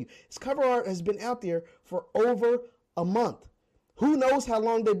 I'm telling you, this cover art has been out there for over a month. Who knows how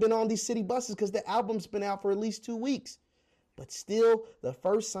long they've been on these city buses, because the album's been out for at least 2 weeks. But still, the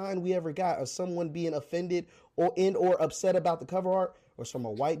first sign we ever got of someone being offended or upset about the cover art was from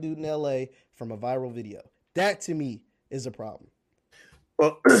a white dude in LA from a viral video. That, to me, is a problem.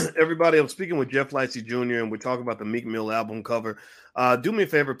 Well, everybody, I'm speaking with Jeff Lightsey Jr., and we're talking about the Meek Mill album cover. Do me a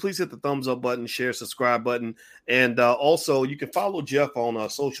favor, please hit the thumbs up button, share, subscribe button, and also you can follow Jeff on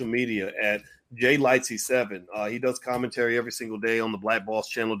social media at JLightsey7. He does commentary every single day on the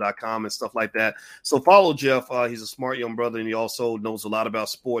blackbosschannel.com and stuff like that. So follow Jeff. He's a smart young brother, and he also knows a lot about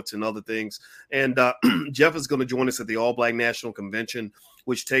sports and other things. And Jeff is going to join us at the All Black National Convention,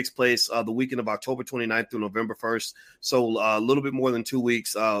 which takes place the weekend of October 29th through November 1st. So a little bit more than 2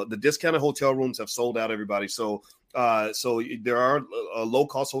 weeks. The discounted hotel rooms have sold out, everybody. So there are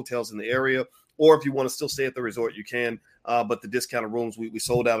low-cost hotels in the area, or if you want to still stay at the resort, you can. But the discounted rooms, we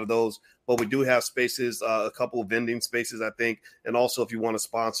sold out of those. But we do have spaces, a couple of vending spaces, I think. And also, if you want to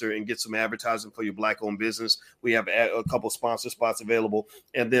sponsor and get some advertising for your Black-owned business, we have a couple sponsor spots available.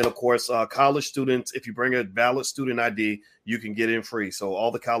 And then, of course, college students, if you bring a valid student ID, you can get in free. So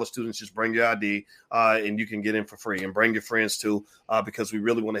all the college students, just bring your ID and you can get in for free. And bring your friends, too, because we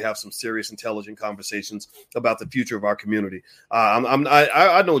really want to have some serious, intelligent conversations about the future of our community.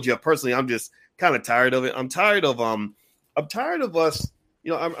 I know, Jeff, personally, I'm just kind of tired of it. I'm tired of us.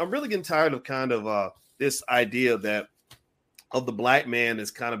 You know, I'm really getting tired of kind of this idea that of the black man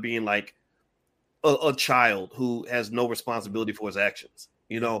as kind of being like a child who has no responsibility for his actions.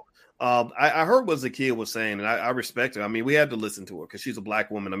 You know, I heard what the kid was saying, and I respect her. I mean, we had to listen to her because she's a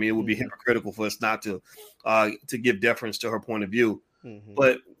black woman. I mean, it would be hypocritical for us not to give deference to her point of view. Mm-hmm.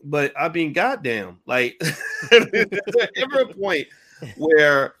 But I mean, goddamn, like there's ever a point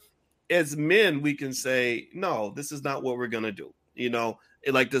where as men, we can say, no, this is not what we're going to do. You know,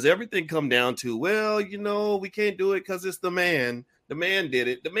 does everything come down to, well, you know, we can't do it because it's the man. The man did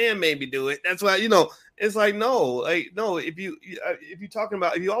it. The man made me do it. That's why, you know, it's like, no. If you're talking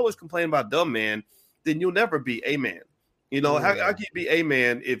about, if you always complain about dumb man, then you'll never be a man. You know, how can you be a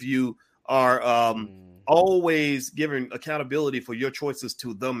man if you are always giving accountability for your choices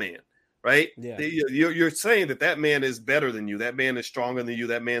to the man? Right? Yeah. You're saying that man is better than you. That man is stronger than you.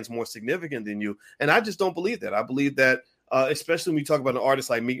 That man's more significant than you. And I just don't believe that. I believe that, especially when we talk about an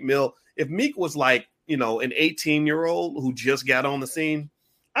artist like Meek Mill, if Meek was like, you know, an 18-year-old who just got on the scene,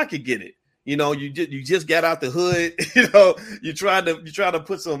 I could get it. You know, you just got out the hood. You know, you try to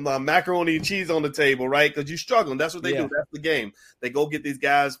put some macaroni and cheese on the table, right? Because you're struggling. That's what they do. That's the game. They go get these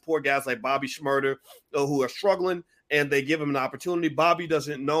guys, poor guys like Bobby Shmurda, who are struggling, and they give him an opportunity. Bobby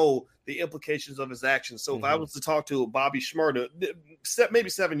doesn't know the implications of his actions. So if I was to talk to Bobby Shmurda, maybe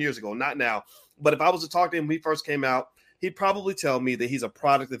 7 years ago, not now, but if I was to talk to him when he first came out, he'd probably tell me that he's a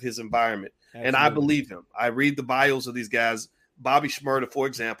product of his environment. Absolutely. And I believe him. I read the bios of these guys. Bobby Shmurda, for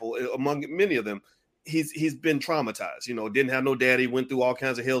example, among many of them, he's been traumatized. You know, didn't have no daddy, went through all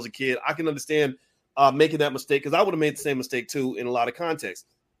kinds of hell as a kid. I can understand making that mistake because I would have made the same mistake too in a lot of contexts.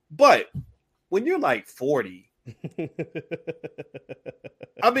 But when you're like 40,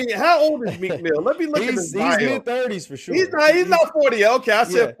 I mean, how old is Meek Mill? Let me look at his bio. He's mid-30s for sure. He's not 40. Okay, I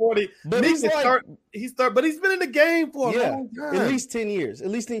said 40. But he's but he's been in the game for a long time. At least 10 years.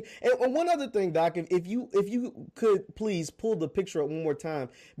 At least 10. And one other thing, Doc, if you could please pull the picture up one more time,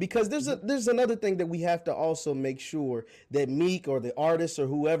 because there's another thing that we have to also make sure that Meek or the artist or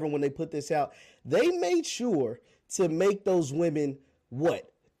whoever, when they put this out, they made sure to make those women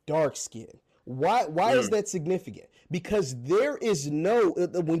dark skin. Why is that significant? Because there is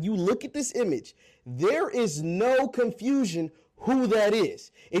when you look at this image, there is no confusion who that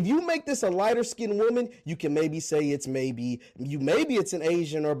is. If you make this a lighter skinned woman, you can maybe say it's maybe it's an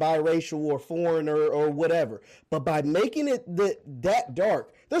Asian or biracial or foreigner or whatever. But by making it that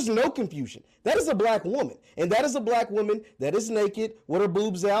dark, There's no confusion. That is a black woman. And that is a black woman that is naked with her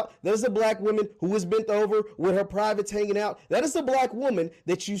boobs out. That is a black woman who is bent over with her privates hanging out. That is a black woman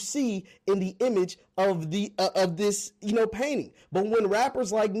that you see in the image of this, painting. But when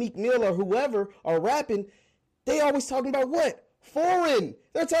rappers like Meek Mill or whoever are rapping, they always talking about what? Foreign.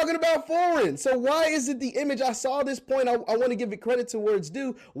 They're talking about foreign. So why is it the image? I saw this point. I want to give it credit to where it's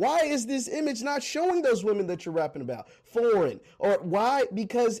due. Why is this image not showing those women that you're rapping about? Foreign. Or why?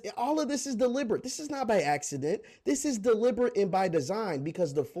 Because all of this is deliberate. This is not by accident. This is deliberate and by design,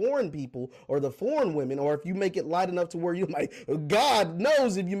 because the foreign people or the foreign women, or if you make it light enough to where you like, God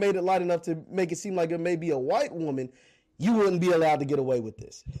knows if you made it light enough to make it seem like it may be a white woman, you wouldn't be allowed to get away with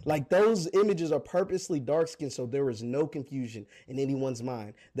this. Like, those images are purposely dark-skinned, so there is no confusion in anyone's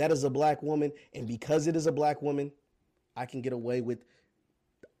mind. That is a black woman, and because it is a black woman, I can get away with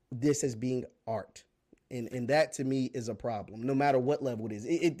this as being art. And that, to me, is a problem, no matter what level it is.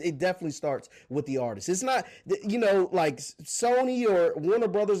 It definitely starts with the artist. It's not, like Sony or Warner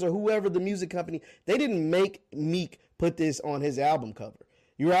Brothers or whoever, the music company, they didn't make Meek put this on his album cover.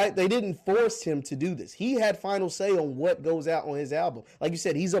 You're right. They didn't force him to do this. He had final say on what goes out on his album. Like you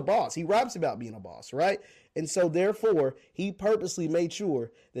said, he's a boss. He raps about being a boss, right? And so therefore, he purposely made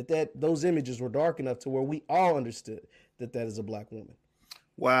sure that those images were dark enough to where we all understood that is a black woman.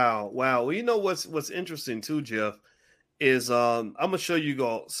 Wow. Well, you know what's interesting too, Jeff, is I'm gonna show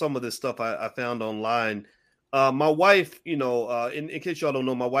you some of this stuff I found online. My wife, in case y'all don't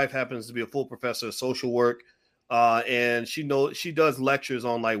know, my wife happens to be a full professor of social work. And she does lectures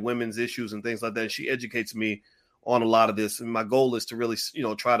on like women's issues and things like that. She educates me on a lot of this. And my goal is to really,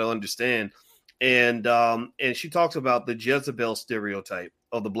 try to understand. And she talks about the Jezebel stereotype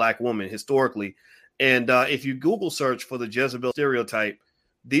of the black woman historically. And if you Google search for the Jezebel stereotype,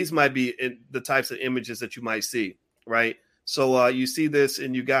 these might be the types of images that you might see. Right. So you see this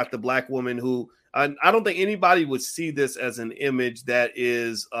and you got the black woman who I don't think anybody would see this as an image that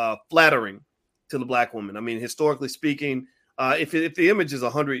is flattering to the black woman. I mean, historically speaking, if the image is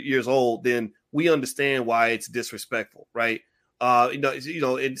 100 years old, then we understand why it's disrespectful, right?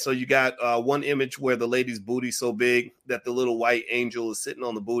 And so you got one image where the lady's booty's so big that the little white angel is sitting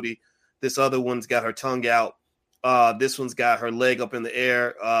on the booty. This other one's got her tongue out. This one's got her leg up in the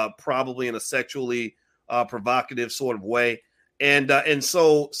air, probably in a sexually provocative sort of way. And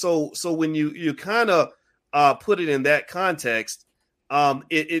so when you kind of put it in that context,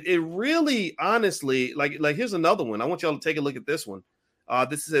 it really, honestly, like here's another one. I want y'all to take a look at this one.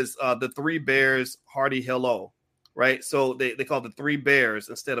 This says the Three Bears Hearty Hello, right? So they call the Three Bears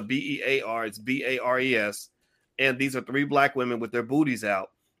instead of BEAR, it's BARES. And these are three black women with their booties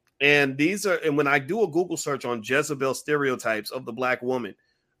out. And when I do a Google search on Jezebel stereotypes of the black woman,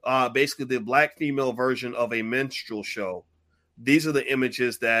 basically the black female version of a minstrel show, these are the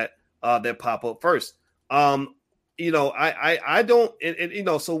images that pop up first. I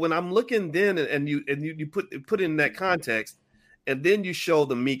don't, so when I'm looking then and you put in that context, and then you show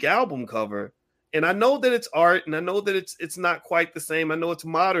the Meek album cover, and I know that it's art, and I know that it's not quite the same. I know it's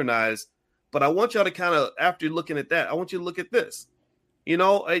modernized, but I want y'all to kind of, after looking at that, I want you to look at this.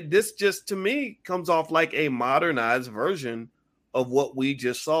 This just to me comes off like a modernized version of what we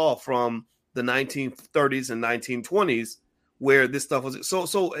just saw from the 1930s and 1920s. Where this stuff was.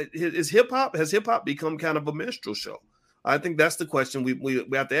 So has hip hop become kind of a minstrel show? I think that's the question we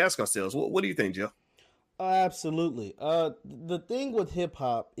have to ask ourselves. What do you think, Jeff? Absolutely. The thing with hip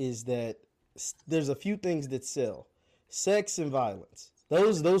hop is that there's a few things that sell: sex and violence.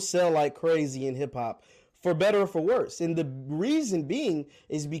 Those sell like crazy in hip hop, for better or for worse. And the reason being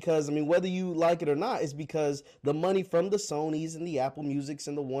is because, whether you like it or not, is because the money from the Sonys and the Apple Musics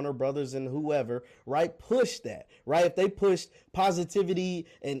and the Warner Brothers and whoever, right, pushed that, right? If they pushed positivity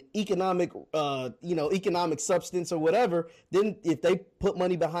and economic substance or whatever, then if they put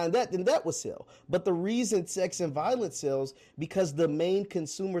money behind that, then that would sell. But the reason sex and violence sells, because the main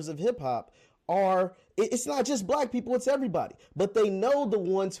consumers of hip hop it's not just black people, it's everybody. But they know the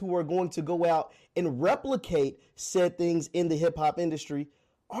ones who are going to go out and replicate said things in the hip hop industry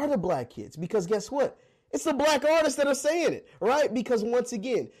are the black kids. Because guess what? It's the black artists that are saying it, right? Because once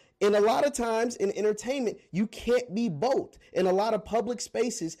again, in a lot of times in entertainment, you can't be both. In a lot of public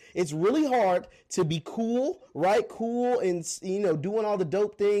spaces, it's really hard to be cool, right? Cool and, doing all the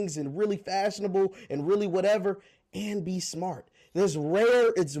dope things and really fashionable and really whatever, and be smart. It's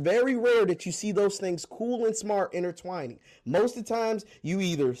very rare that you see those things, cool and smart, intertwining. Most of the times, you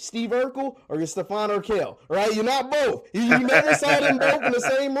either Steve Urkel or you're Stefan Urkel, right? You're not both. You never saw them both in the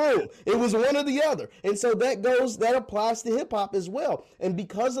same room. It was one or the other. And so that applies to hip hop as well. And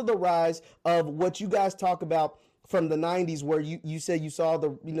because of the rise of what you guys talk about, from the 90s where you said you saw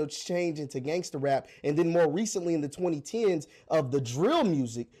the, change into gangster rap, and then more recently in the 2010s of the drill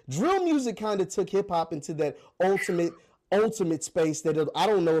music kind of took hip hop into that ultimate space that I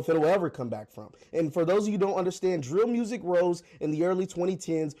don't know if it'll ever come back from. And for those of you who don't understand, drill music rose in the early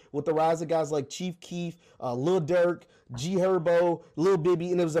 2010s with the rise of guys like Chief Keef, Lil Durk, G Herbo, Lil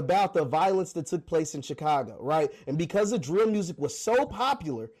Bibby, and it was about the violence that took place in Chicago, right? And because the drill music was so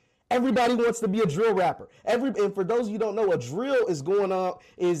popular, everybody wants to be a drill rapper. And for those of you who don't know, a drill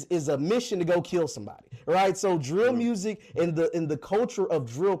is a mission to go kill somebody, right? So drill music and the culture of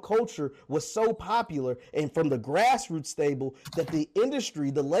drill culture was so popular, and from the grassroots stable, that the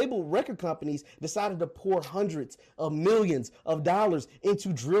industry, the label record companies, decided to pour hundreds of millions of dollars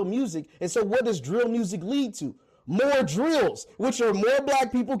into drill music. And so what does drill music lead to? More drills, which are more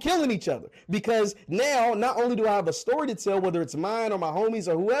black people killing each other. Because now, not only do I have a story to tell, whether it's mine or my homies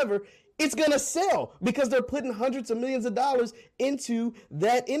or whoever, it's going to sell because they're putting hundreds of millions of dollars into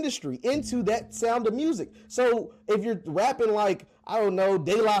that industry, into that sound of music. So if you're rapping like, I don't know,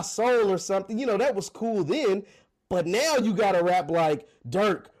 De La Soul or something, that was cool then. But now you got to rap like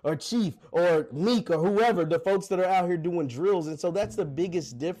Durk or Chief or Meek or whoever, the folks that are out here doing drills. And so that's the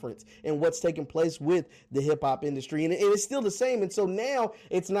biggest difference in what's taking place with the hip hop industry. And it's still the same. And so now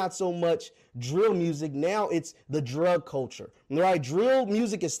it's not so much drill music. Now it's the drug culture, right? Drill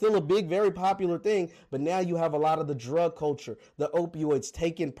music is still a big, very popular thing. But now you have a lot of the drug culture, the opioids,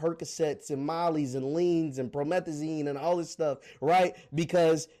 taking Percocets and Mollies and leans and promethazine and all this stuff, right?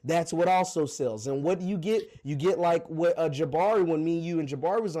 Because that's what also sells. And what do you get? You get like what Jabari, when me, you, and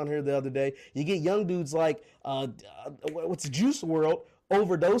Jabari was on here the other day, you get young dudes like what's Juice WRLD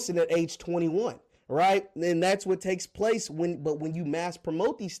overdosing at age 21, right? And that's what takes place when you mass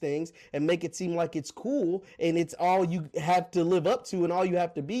promote these things and make it seem like it's cool and it's all you have to live up to and all you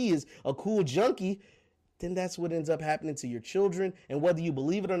have to be is a cool junkie, then that's what ends up happening to your children. And whether you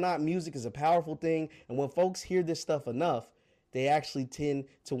believe it or not, music is a powerful thing. And when folks hear this stuff enough, they actually tend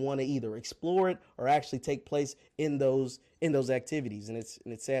to want to either explore it or actually take place in those activities. And it's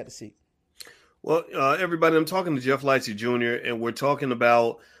sad to see. Well, everybody, I'm talking to Jeff Lightsey Jr., and we're talking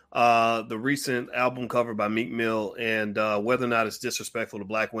about the recent album cover by Meek Mill and whether or not it's disrespectful to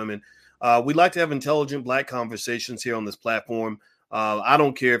black women. We like to have intelligent black conversations here on this platform. I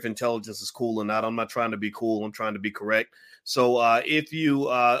don't care if intelligence is cool or not. I'm not trying to be cool. I'm trying to be correct. So if you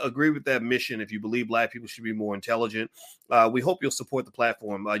agree with that mission, if you believe black people should be more intelligent, we hope you'll support the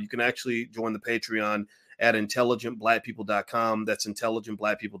platform. You can actually join the Patreon at intelligentblackpeople.com. That's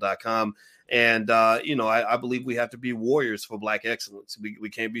intelligentblackpeople.com. And, I believe we have to be warriors for black excellence. We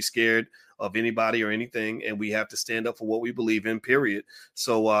can't be scared of anybody or anything, and we have to stand up for what we believe in, period.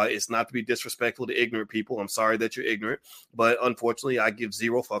 So it's not to be disrespectful to ignorant people. I'm sorry that you're ignorant, but unfortunately, I give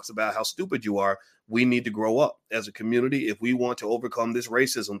zero fucks about how stupid you are. We need to grow up as a community. If we want to overcome this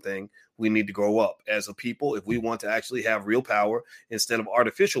racism thing, we need to grow up as a people. If we want to actually have real power instead of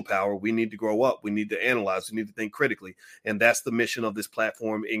artificial power, we need to grow up. We need to analyze. We need to think critically. And that's the mission of this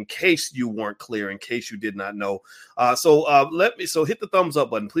platform, in case you weren't clear, in case you did not know. So hit the thumbs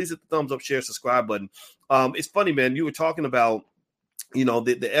up button. Please hit the thumbs up, share, subscribe button. It's funny, man. You were talking about,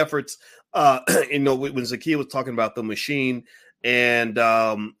 the efforts, when Zakiya was talking about the machine and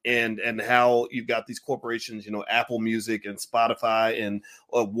how you've got these corporations, Apple Music and Spotify and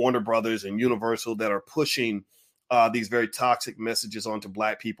Warner Brothers and Universal that are pushing these very toxic messages onto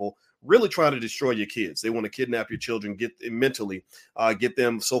black people, really trying to destroy your kids. They want to kidnap your children, get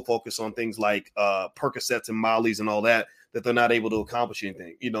them so focused on things like Percocets and Mollies and all that they're not able to accomplish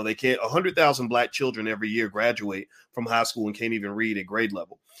anything. They can't. 100,000 black children every year graduate from high school and can't even read at grade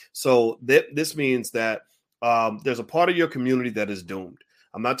level. So this means that there's a part of your community that is doomed.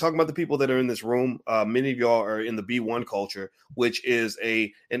 I'm not talking about the people that are in this room. Many of y'all are in the B1 culture, which is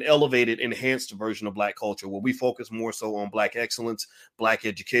an elevated, enhanced version of black culture, where we focus more so on black excellence, black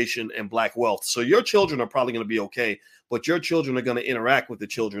education, and black wealth. So your children are probably going to be okay, but your children are going to interact with the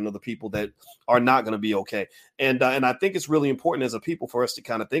children of the people that are not going to be okay. And I think it's really important as a people for us to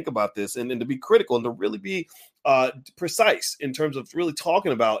kind of think about this and to be critical and to really be precise in terms of really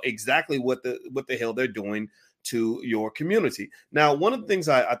talking about exactly what the hell they're doing to your community. Now, one of the things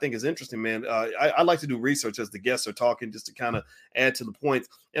I think is interesting, man, I like to do research as the guests are talking, just to kind of add to the points.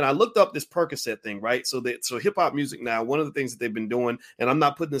 And I looked up this Percocet thing, right? So hip hop music now, one of the things that they've been doing, and I'm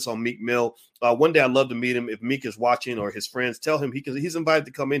not putting this on Meek Mill. One day I'd love to meet him. If Meek is watching or his friends, tell him he's invited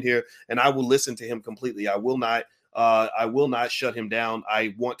to come in here and I will listen to him completely. I will not I will not shut him down.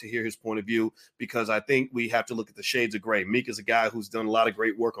 I want to hear his point of view because I think we have to look at the shades of gray. Meek is a guy who's done a lot of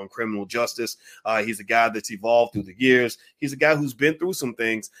great work on criminal justice. He's a guy that's evolved through the years. He's a guy who's been through some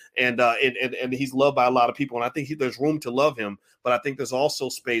things, and he's loved by a lot of people. And I think there's room to love him, but I think there's also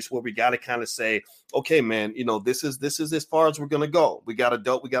space where we got to kind of say, okay, man, this is as far as we're going to go. We got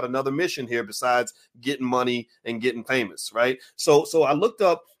another mission here besides getting money and getting famous, right? So I looked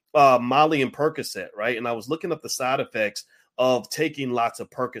up Molly and Percocet, right? And I was looking up the side effects of taking lots of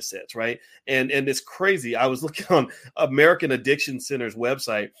Percocets, right? And it's crazy. I was looking on American Addiction Center's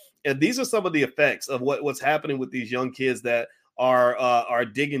website, and these are some of the effects of what's happening with these young kids that are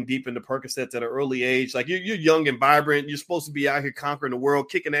digging deep into Percocets at an early age. Like you're young and vibrant. You're supposed to be out here conquering the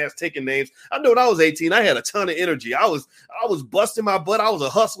world, kicking ass, taking names. I know when I was 18, I had a ton of energy. I was busting my butt. I was a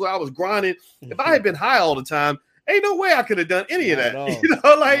hustler. I was grinding. If I had been high all the time, ain't no way I could have done any of that.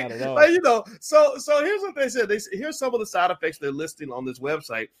 So here's what they said. Here's some of the side effects they're listing on this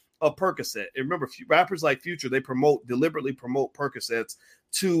website of Percocet. And remember, rappers like Future, they deliberately promote Percocets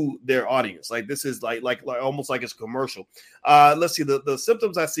to their audience. Like this is like almost like it's a commercial. Let's see. The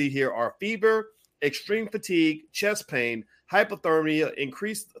symptoms I see here are fever, extreme fatigue, chest pain, hypothermia,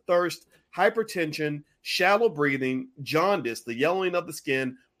 increased thirst, hypertension, shallow breathing, jaundice, the yellowing of the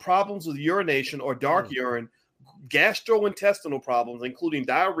skin, problems with urination or dark urine, gastrointestinal problems, including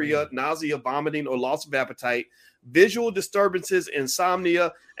diarrhea, nausea, vomiting, or loss of appetite, visual disturbances,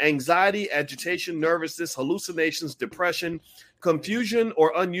 insomnia, anxiety, agitation, nervousness, hallucinations, depression, confusion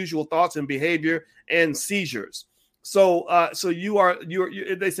or unusual thoughts and behavior, and seizures. So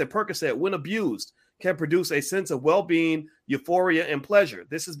they said Percocet, when abused, can produce a sense of well-being, euphoria, and pleasure.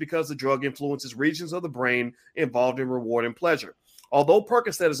 This is because the drug influences regions of the brain involved in reward and pleasure. Although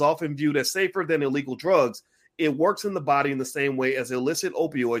Percocet is often viewed as safer than illegal drugs, it works in the body in the same way as illicit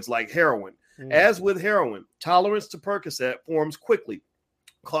opioids like heroin. As with heroin, tolerance to Percocet forms quickly,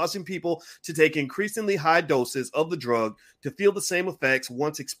 causing people to take increasingly high doses of the drug to feel the same effects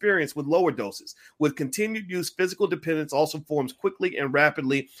once experienced with lower doses. With continued use, physical dependence also forms quickly and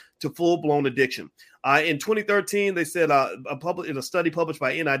rapidly to full-blown addiction. In 2013, they said in a study published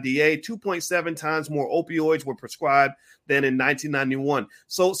by NIDA, 2.7 times more opioids were prescribed than in 1991.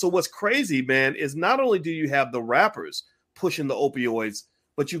 So what's crazy, man, is not only do you have the rappers pushing the opioids,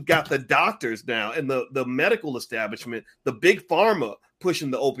 but you've got the doctors now and the medical establishment, the big pharma pushing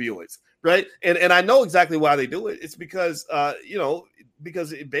the opioids, right? And I know exactly why they do it. It's because,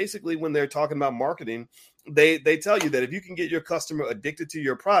 because basically when they're talking about marketing, they tell you that if you can get your customer addicted to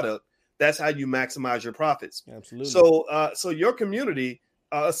your product, that's how you maximize your profits. Absolutely. So your community,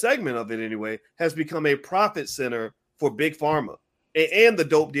 a segment of it anyway, has become a profit center for big pharma and the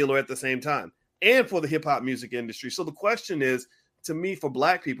dope dealer at the same time, and for the hip hop music industry. So the question is, to me, for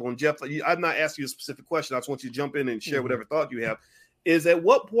Black people, and Jeff, I'm not asking you a specific question. I just want you to jump in and share whatever thought you have. Is at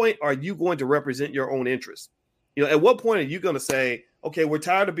what point are you going to represent your own interests? At what point are you going to say, okay, we're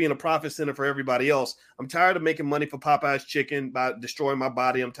tired of being a profit center for everybody else. I'm tired of making money for Popeye's chicken by destroying my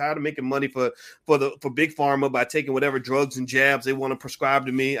body. I'm tired of making money for big pharma by taking whatever drugs and jabs they want to prescribe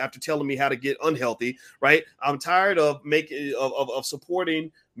to me after telling me how to get unhealthy, right? I'm tired of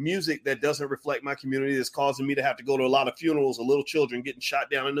supporting music that doesn't reflect my community, that's causing me to have to go to a lot of funerals of little children getting shot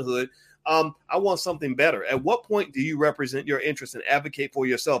down in the hood. I want something better. At what point do you represent your interests and advocate for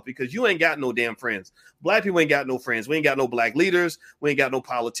yourself? Because you ain't got no damn friends. Black people ain't got no friends. We ain't got no Black leaders. We ain't got no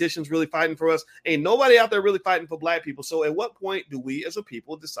politicians really fighting for us. Ain't nobody out there really fighting for Black people. So at what point do we as a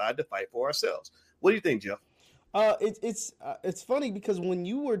people decide to fight for ourselves? What do you think, Jeff? It's funny because when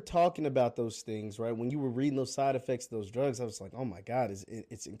you were talking about those things, right, when you were reading those side effects of those drugs, I was like, oh my God,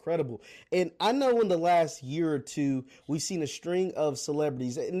 it's incredible. And I know in the last year or two, we've seen a string of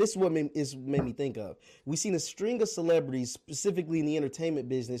celebrities, and this is what made me think of. We've seen a string of celebrities, specifically in the entertainment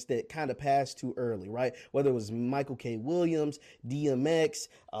business, that kind of passed too early, right? Whether it was Michael K. Williams, DMX,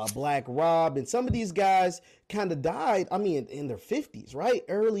 Black Rob, and some of these guys kind of died, in their 50s, right?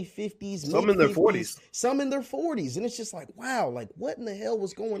 Early 50s. Some in their 40s. Some in their 40s. And it's just like, wow, like what in the hell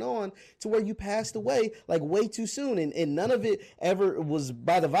was going on to where you passed away like way too soon? And none of it ever was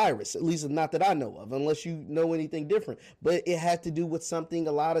by the virus, at least not that I know of, unless you know anything different. But it had to do with something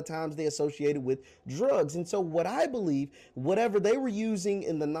a lot of times they associated with drugs. And so what I believe, whatever they were using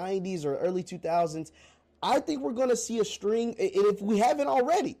in the 90s or early 2000s, I think we're going to see a string, if we haven't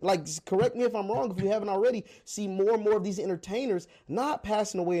already, like, correct me if I'm wrong, if we haven't already, see more and more of these entertainers not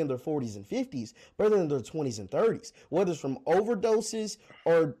passing away in their 40s and 50s, but in their 20s and 30s, whether it's from overdoses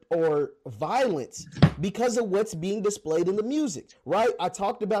or violence because of what's being displayed in the music, right? I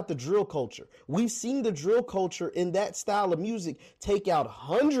talked about the drill culture. We've seen the drill culture in that style of music take out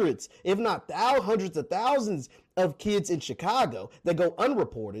hundreds, if not hundreds of thousands of kids in Chicago that go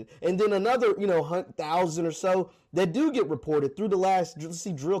unreported, and then another, 1,000 or so that do get reported through the last,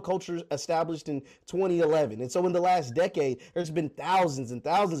 drill culture established in 2011. And so in the last decade, there's been thousands and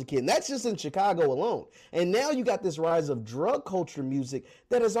thousands of kids. And that's just in Chicago alone. And now you got this rise of drug culture music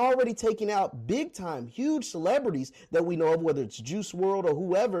that has already taken out big time, huge celebrities that we know of, whether it's Juice WRLD or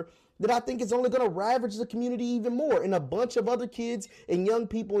whoever, that I think is only going to ravage the community even more, and a bunch of other kids and young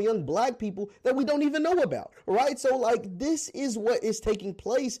people, young black people that we don't even know about, right? So like this is what is taking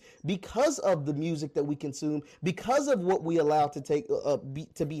place because of the music that we consume, because of what we allow to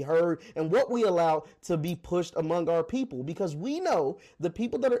to be heard, and what we allow to be pushed among our people, because we know the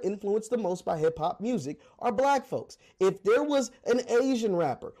people that are influenced the most by hip hop music are black folks. If there was an Asian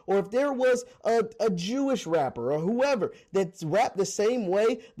rapper, or if there was a Jewish rapper or whoever that rapped the same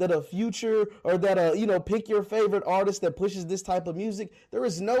way that a Future or that pick your favorite artist that pushes this type of music, there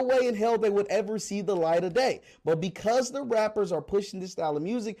is no way in hell they would ever see the light of day. But because the rappers are pushing this style of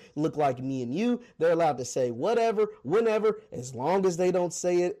music, look like me and you, they're allowed to say whatever, whenever, as long as they don't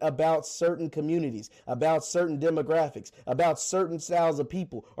say it about certain communities, about certain demographics, about certain styles of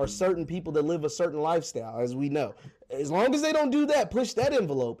people, or certain people that live a certain lifestyle, as we know. As long as they don't do that, push that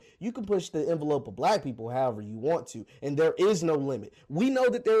envelope, you can push the envelope of black people however you want to, and there is no limit. We know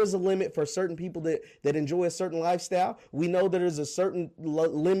that there is a limit for certain people that enjoy a certain lifestyle. We know there is a certain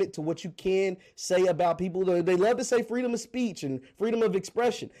limit to what you can say about people. They love to say freedom of speech and freedom of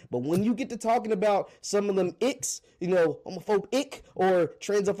expression, but when you get to talking about some of them icks, homophobe ick or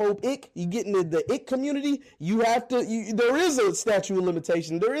transphobe ick, you get into the ick community, there is a statute of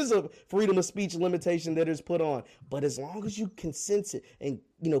limitation. There is a freedom of speech limitation that is put on. But as long as you condense it and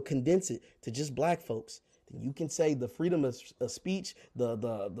condense it to just black folks, then you can say the freedom of speech,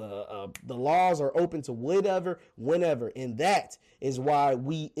 the laws are open to whatever, whenever, and that is why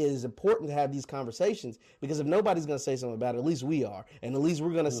it is important to have these conversations, because if nobody's gonna say something about it, at least we are, and at least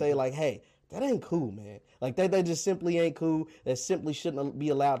we're gonna say like, hey, that ain't cool, man. Like that just simply ain't cool. That simply shouldn't be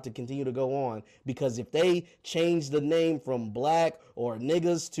allowed to continue to go on, because if they change the name from black or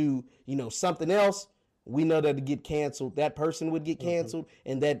niggas to something else, we know that it'd get canceled. That person would get canceled,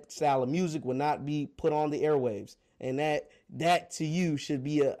 and that style of music would not be put on the airwaves. And that to you should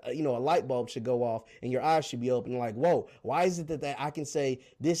be a light bulb should go off, and your eyes should be open. Like, whoa, why is it that I can say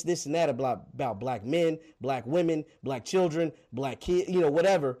this and that about black men, black women, black children, black kids,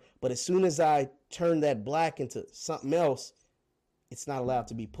 whatever. But as soon as I turn that black into something else, it's not allowed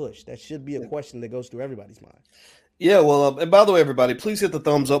to be pushed. That should be a question that goes through everybody's mind. Yeah, well, and by the way, everybody, please hit the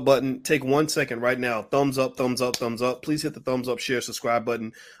thumbs up button. Take 1 second right now. Thumbs up, thumbs up, thumbs up. Please hit the thumbs up, share, subscribe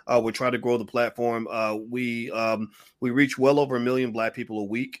button. We're trying to grow the platform. We reach well over 1 million black people a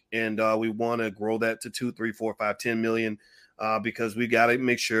week, and we want to grow that to 2, 3, 4, 5, 10 million, because we got to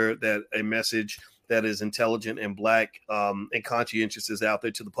make sure that a message that is intelligent and black and conscientious is out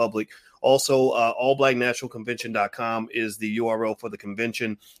there to the public. Also, allblacknationalconvention.com is the URL for the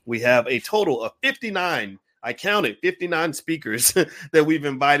convention. We have a total of 59. I counted 59 speakers that we've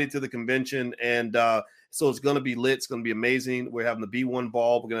invited to the convention, and so it's going to be lit. It's going to be amazing. We're having the B1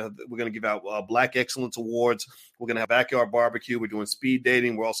 ball. We're going to give out Black Excellence Awards. We're going to have backyard barbecue. We're doing speed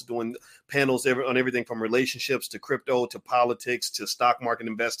dating. We're also doing panels on everything from relationships to crypto to politics to stock market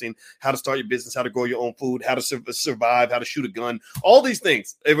investing, how to start your business, how to grow your own food, how to survive, how to shoot a gun, all these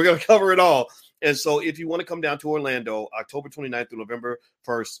things. And we're going to cover it all. And so if you want to come down to Orlando, October 29th through November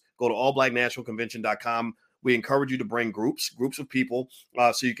 1st, go to allblacknationalconvention.com. We encourage you to bring groups of people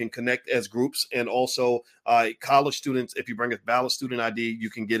so you can connect as groups. And also college students, if you bring a valid student ID,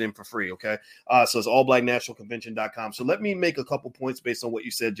 you can get in for free, okay? So it's allblacknationalconvention.com. So let me make a couple points based on what you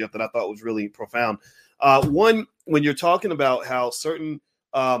said, Jeff, that I thought was really profound. One, when you're talking about how certain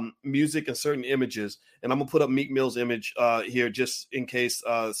music and certain images, and I'm going to put up Meek Mill's image here just in case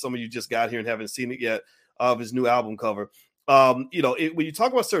some of you just got here and haven't seen it yet, of his new album cover. When you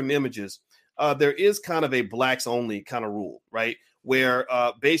talk about certain images, there is kind of a blacks only kind of rule, right? Where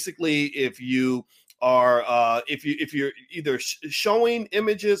basically if you are if you're either showing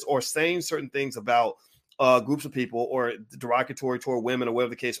images or saying certain things about groups of people or derogatory toward women or whatever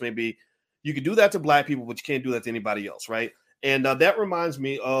the case may be, you can do that to black people, but you can't do that to anybody else, right? And that reminds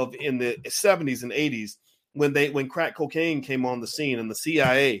me of in the 70s and 80s when crack cocaine came on the scene and the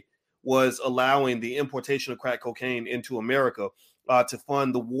CIA was allowing the importation of crack cocaine into America to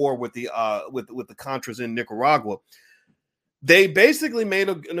fund the war with the Contras in Nicaragua. They basically made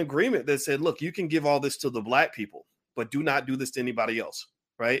an agreement that said, look, you can give all this to the black people, but do not do this to anybody else,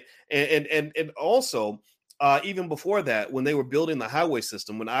 right? And also, even before that, when they were building the highway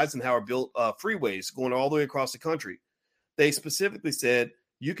system, when Eisenhower built freeways going all the way across the country, they specifically said,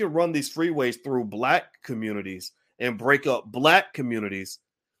 you can run these freeways through black communities and break up black communities,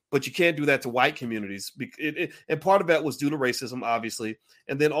 but you can't do that to white communities. And part of that was due to racism, obviously.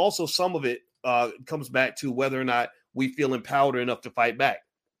 And then also some of it comes back to whether or not we feel empowered enough to fight back.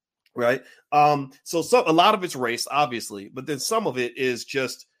 Right. So a lot of it's race, obviously, but then some of it is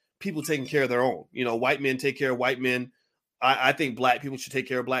just people taking care of their own. You know, white men take care of white men. I think black people should take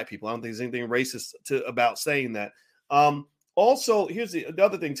care of black people. I don't think there's anything racist about saying that. Also, here's the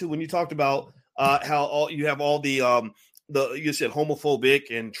other thing too. When you talked about how you have all the you said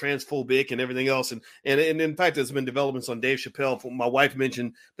homophobic and transphobic and everything else, and in fact, there's been developments on Dave Chappelle. My wife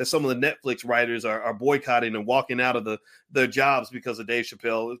mentioned that some of the Netflix writers are boycotting and walking out of their jobs because of Dave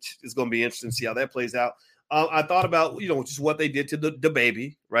Chappelle. It's going to be interesting to see how that plays out. I thought about just what they did to the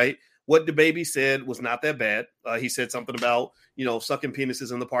baby, right? What the baby said was not that bad. He said something about sucking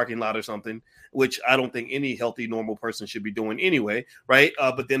penises in the parking lot or something, which I don't think any healthy, normal person should be doing anyway, right?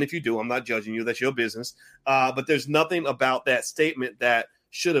 But then if you do, I'm not judging you. That's your business. But there's nothing about that statement that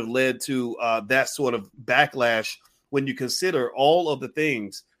should have led to that sort of backlash when you consider all of the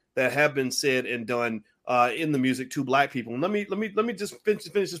things that have been said and done in the music to black people. And let me just finish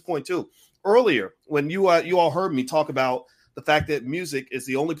this point too. Earlier, when you all heard me talk about the fact that music is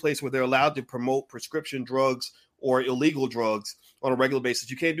the only place where they're allowed to promote prescription drugs or illegal drugs on a regular basis.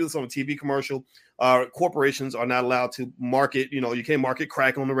 You can't do this on a TV commercial. Corporations are not allowed to market, you can't market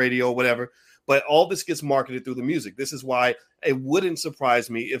crack on the radio or whatever, but all this gets marketed through the music. This is why it wouldn't surprise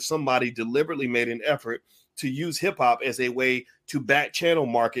me if somebody deliberately made an effort to use hip hop as a way to back channel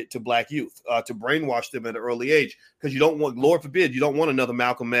market to black youth, to brainwash them at an early age. Because you don't want, Lord forbid, you don't want another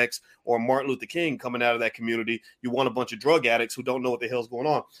Malcolm X or Martin Luther King coming out of that community. You want a bunch of drug addicts who don't know what the hell's going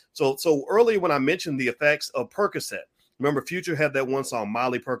on. So earlier when I mentioned the effects of Percocet, remember Future had that one song,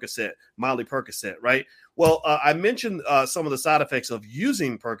 Molly Percocet, right? Well, I mentioned some of the side effects of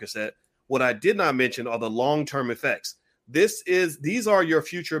using Percocet. What I did not mention are the long-term effects. These are your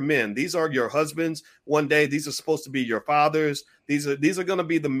future men. These are your husbands one day. These are supposed to be your fathers. These are going to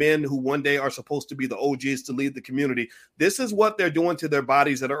be the men who one day are supposed to be the OGs to lead the community. This is what they're doing to their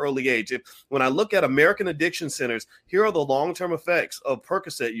bodies at an early age. When I look at American addiction centers, here are the long-term effects of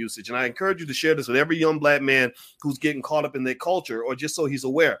Percocet usage. And I encourage you to share this with every young black man who's getting caught up in their culture or just so he's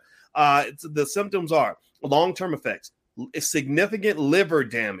aware. The symptoms are long-term effects, significant liver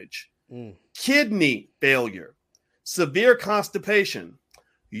damage, kidney failure, severe constipation,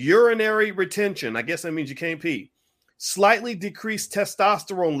 urinary retention. I guess that means you can't pee. Slightly decreased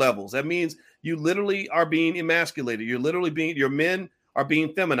testosterone levels. That means you literally are being emasculated. Your men are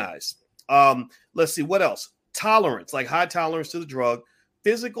being feminized. Let's see, what else? Tolerance, like high tolerance to the drug,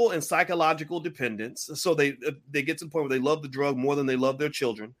 physical and psychological dependence. So they get to the point where they love the drug more than they love their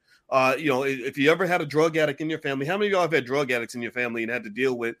children. If you ever had a drug addict in your family, how many of y'all have had drug addicts in your family and had to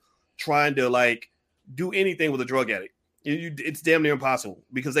deal with trying to do anything with a drug addict? It's damn near impossible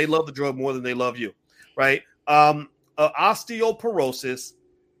because they love the drug more than they love you, right? Osteoporosis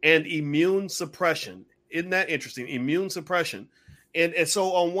and immune suppression. Isn't that interesting? Immune suppression. And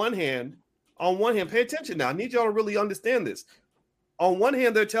so on one hand, pay attention now. I need y'all to really understand this. On one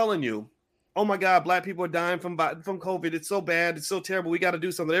hand, they're telling you, oh my God, black people are dying from COVID. It's so bad. It's so terrible. We got to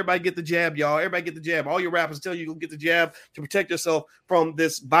do something. Everybody get the jab, y'all. Everybody get the jab. All your rappers tell you to get the jab to protect yourself from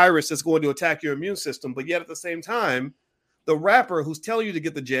this virus that's going to attack your immune system. But yet at the same time, the rapper who's telling you to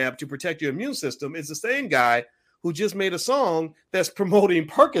get the jab to protect your immune system is the same guy who just made a song that's promoting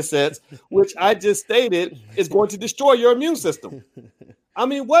Percocets, which I just stated is going to destroy your immune system. I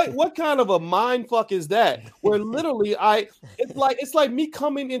mean, what kind of a mind fuck is that? Where literally it's like me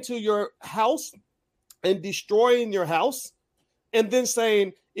coming into your house and destroying your house and then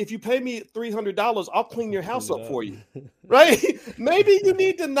saying, if you pay me $300, I'll clean your house up for you. Right? Maybe you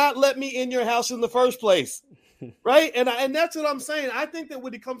need to not let me in your house in the first place. Right. And that's what I'm saying. I think that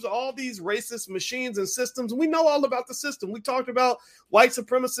when it comes to all these racist machines and systems, we know all about the system. We talked about white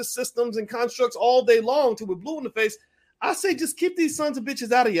supremacist systems and constructs all day long till we're blue in the face. I say just keep these sons of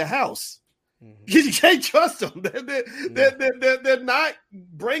bitches out of your house. You can't trust them. They're not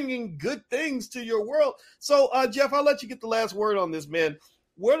bringing good things to your world. So, Jeff, I'll let you get the last word on this, man.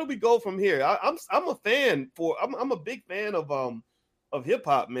 Where do we go from here? I'm a fan I'm a big fan of hip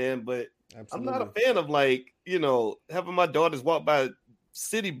hop, man, but absolutely. I'm not a fan of having my daughters walk by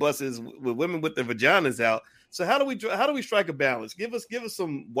city buses with women with their vaginas out. So how do we strike a balance? Give us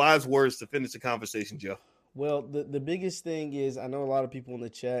some wise words to finish the conversation, Joe. Well, the biggest thing is, I know a lot of people in the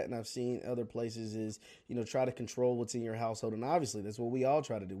chat, and I've seen other places, is, try to control what's in your household. And obviously, that's what we all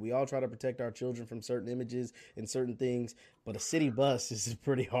try to do. We all try to protect our children from certain images and certain things. But a city bus is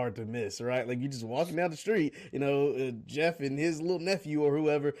pretty hard to miss, right? Like, you just walking down the street, Jeff and his little nephew or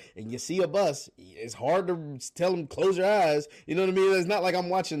whoever, and you see a bus. It's hard to tell them, close your eyes. You know what I mean? It's not like I'm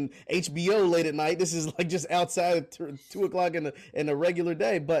watching HBO late at night. This is like just outside at 2 o'clock in a regular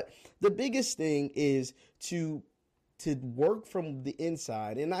day. But the biggest thing is to work from the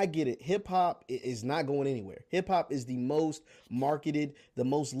inside. And I get it. Hip hop is not going anywhere. Hip hop is the most marketed, the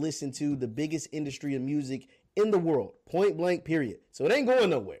most listened to, the biggest industry of music in the world, point blank, period. So it ain't going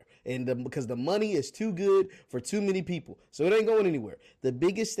nowhere. And because the money is too good for too many people. So it ain't going anywhere. The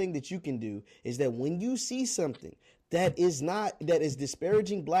biggest thing that you can do is that when you see something that is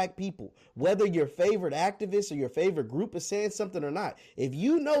disparaging black people, whether your favorite activist or your favorite group is saying something or not, if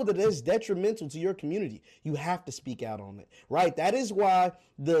you know that it's detrimental to your community, you have to speak out on it, right? That is why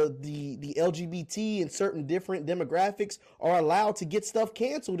the LGBT and certain different demographics are allowed to get stuff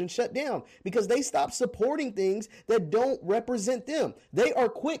canceled and shut down, because they stop supporting things that don't represent them. They are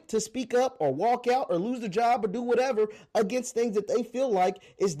quick to speak up or walk out or lose their job or do whatever against things that they feel like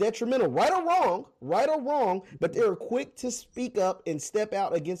is detrimental, right or wrong, but they're quick to speak up and step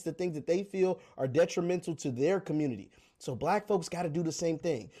out against the things that they feel are detrimental to their community. So black folks got to do the same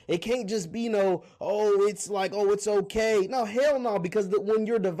thing. It can't just be it's okay. No, hell no, because when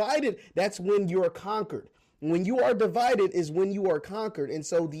you're divided, that's when you're conquered. When you are divided is when you are conquered. And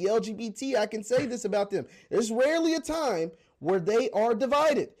so the LGBT, I can say this about them. There's rarely a time where they are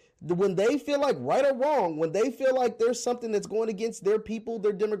divided. When they feel like right or wrong, when they feel like there's something that's going against their people,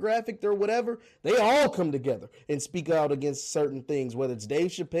 their demographic, their whatever, they all come together and speak out against certain things, whether it's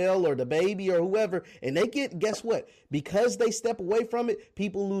Dave Chappelle or the Baby or whoever. And they guess what? Because they step away from it,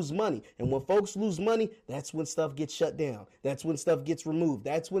 people lose money. And when folks lose money, that's when stuff gets shut down. That's when stuff gets removed.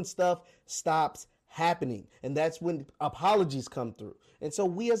 That's when stuff stops happening. And that's when apologies come through. And so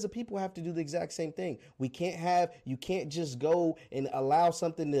we as a people have to do the exact same thing. You can't just go and allow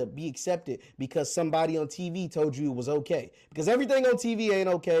something to be accepted because somebody on TV told you it was okay. Because everything on TV ain't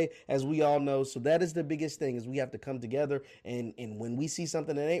okay, as we all know. So that is the biggest thing, is we have to come together, and when we see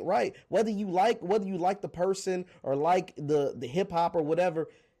something that ain't right, whether you like the person or like the hip hop or whatever,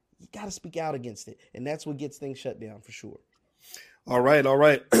 you got to speak out against it. And that's what gets things shut down for sure. All right.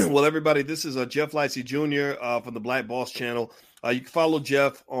 Well, everybody, this is Jeff Lightsey Jr. From the Black Boss Channel. You can follow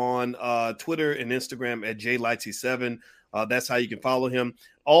Jeff on Twitter and Instagram at jlightsey7. That's how you can follow him.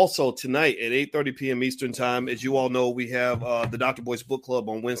 Also, tonight at 8:30 p.m. Eastern Time, as you all know, we have the Dr. Boyce Book Club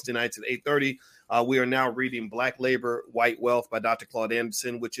on Wednesday nights at 8:30. We are now reading Black Labor, White Wealth by Dr. Claude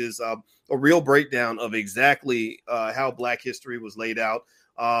Anderson, which is a real breakdown of exactly how Black history was laid out.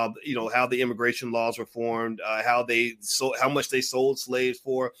 How the immigration laws were formed, how much they sold slaves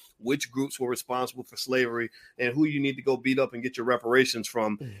for, which groups were responsible for slavery, and who you need to go beat up and get your reparations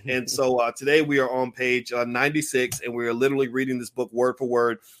from. And so today we are on page 96, and we are literally reading this book word for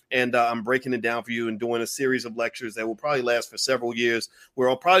word. And I'm breaking it down for you and doing a series of lectures that will probably last for several years.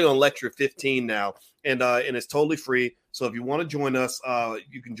 We're probably on lecture 15 now, and it's totally free. So if you want to join us,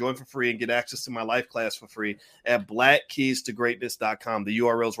 you can join for free and get access to my life class for free at blackkeystogreatness.com. The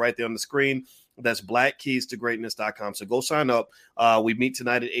URL is right there on the screen. That's blackkeystogreatness.com. So go sign up. We meet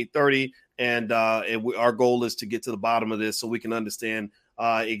tonight at 8:30, and our goal is to get to the bottom of this so we can understand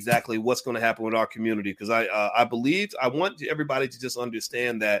exactly what's going to happen with our community. Because I want everybody to just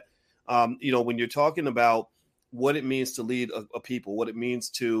understand that, when you're talking about what it means to lead a people, what it means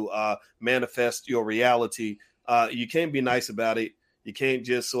to manifest your reality, you can't be nice about it. You can't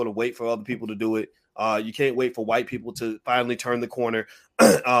just sort of wait for other people to do it. You can't wait for white people to finally turn the corner.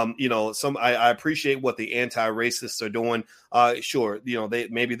 I appreciate what the anti-racists are doing. Sure,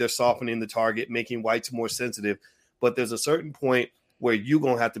 they're softening the target, making whites more sensitive. But there's a certain point where you're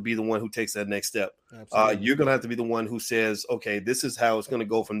going to have to be the one who takes that next step. You're going to have to be the one who says, okay, this is how it's going to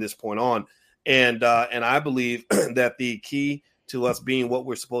go from this point on. And I believe that the key to us being what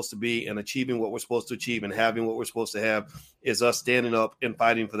we're supposed to be and achieving what we're supposed to achieve and having what we're supposed to have is us standing up and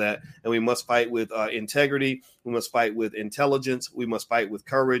fighting for that. And we must fight with integrity. We must fight with intelligence. We must fight with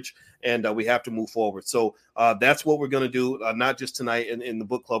courage. And we have to move forward. So that's what we're going to do, not just tonight in the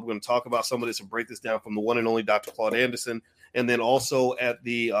book club. We're going to talk about some of this and break this down from the one and only Dr. Claude Anderson. and then also at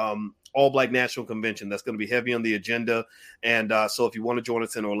the All Black National Convention. That's going to be heavy on the agenda. And so if you want to join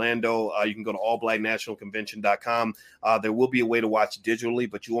us in Orlando, you can go to allblacknationalconvention.com. There will be a way to watch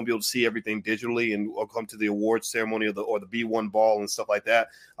digitally, but you won't be able to see everything digitally or come to the awards ceremony or the B1 ball and stuff like that.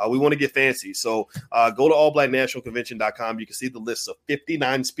 We want to get fancy. So go to allblacknationalconvention.com. You can see the list of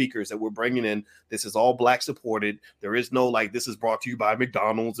 59 speakers that we're bringing in. This is all Black supported. There is no this is brought to you by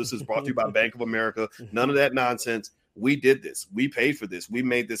McDonald's. This is brought to you by Bank of America. None of that nonsense. We did this. We paid for this. We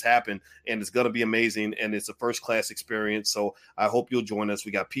made this happen, and it's going to be amazing, and it's a first-class experience. So I hope you'll join us.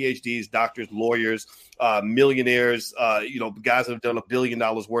 We got PhDs, doctors, lawyers, millionaires, guys that have done $1 billion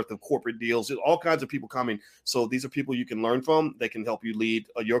worth of corporate deals. There's all kinds of people coming. So these are people you can learn from. They can help you lead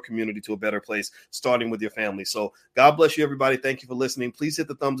your community to a better place, starting with your family. So God bless you, everybody. Thank you for listening. Please hit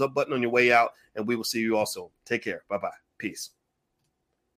the thumbs up button on your way out, and we will see you all soon. Take care. Bye-bye. Peace.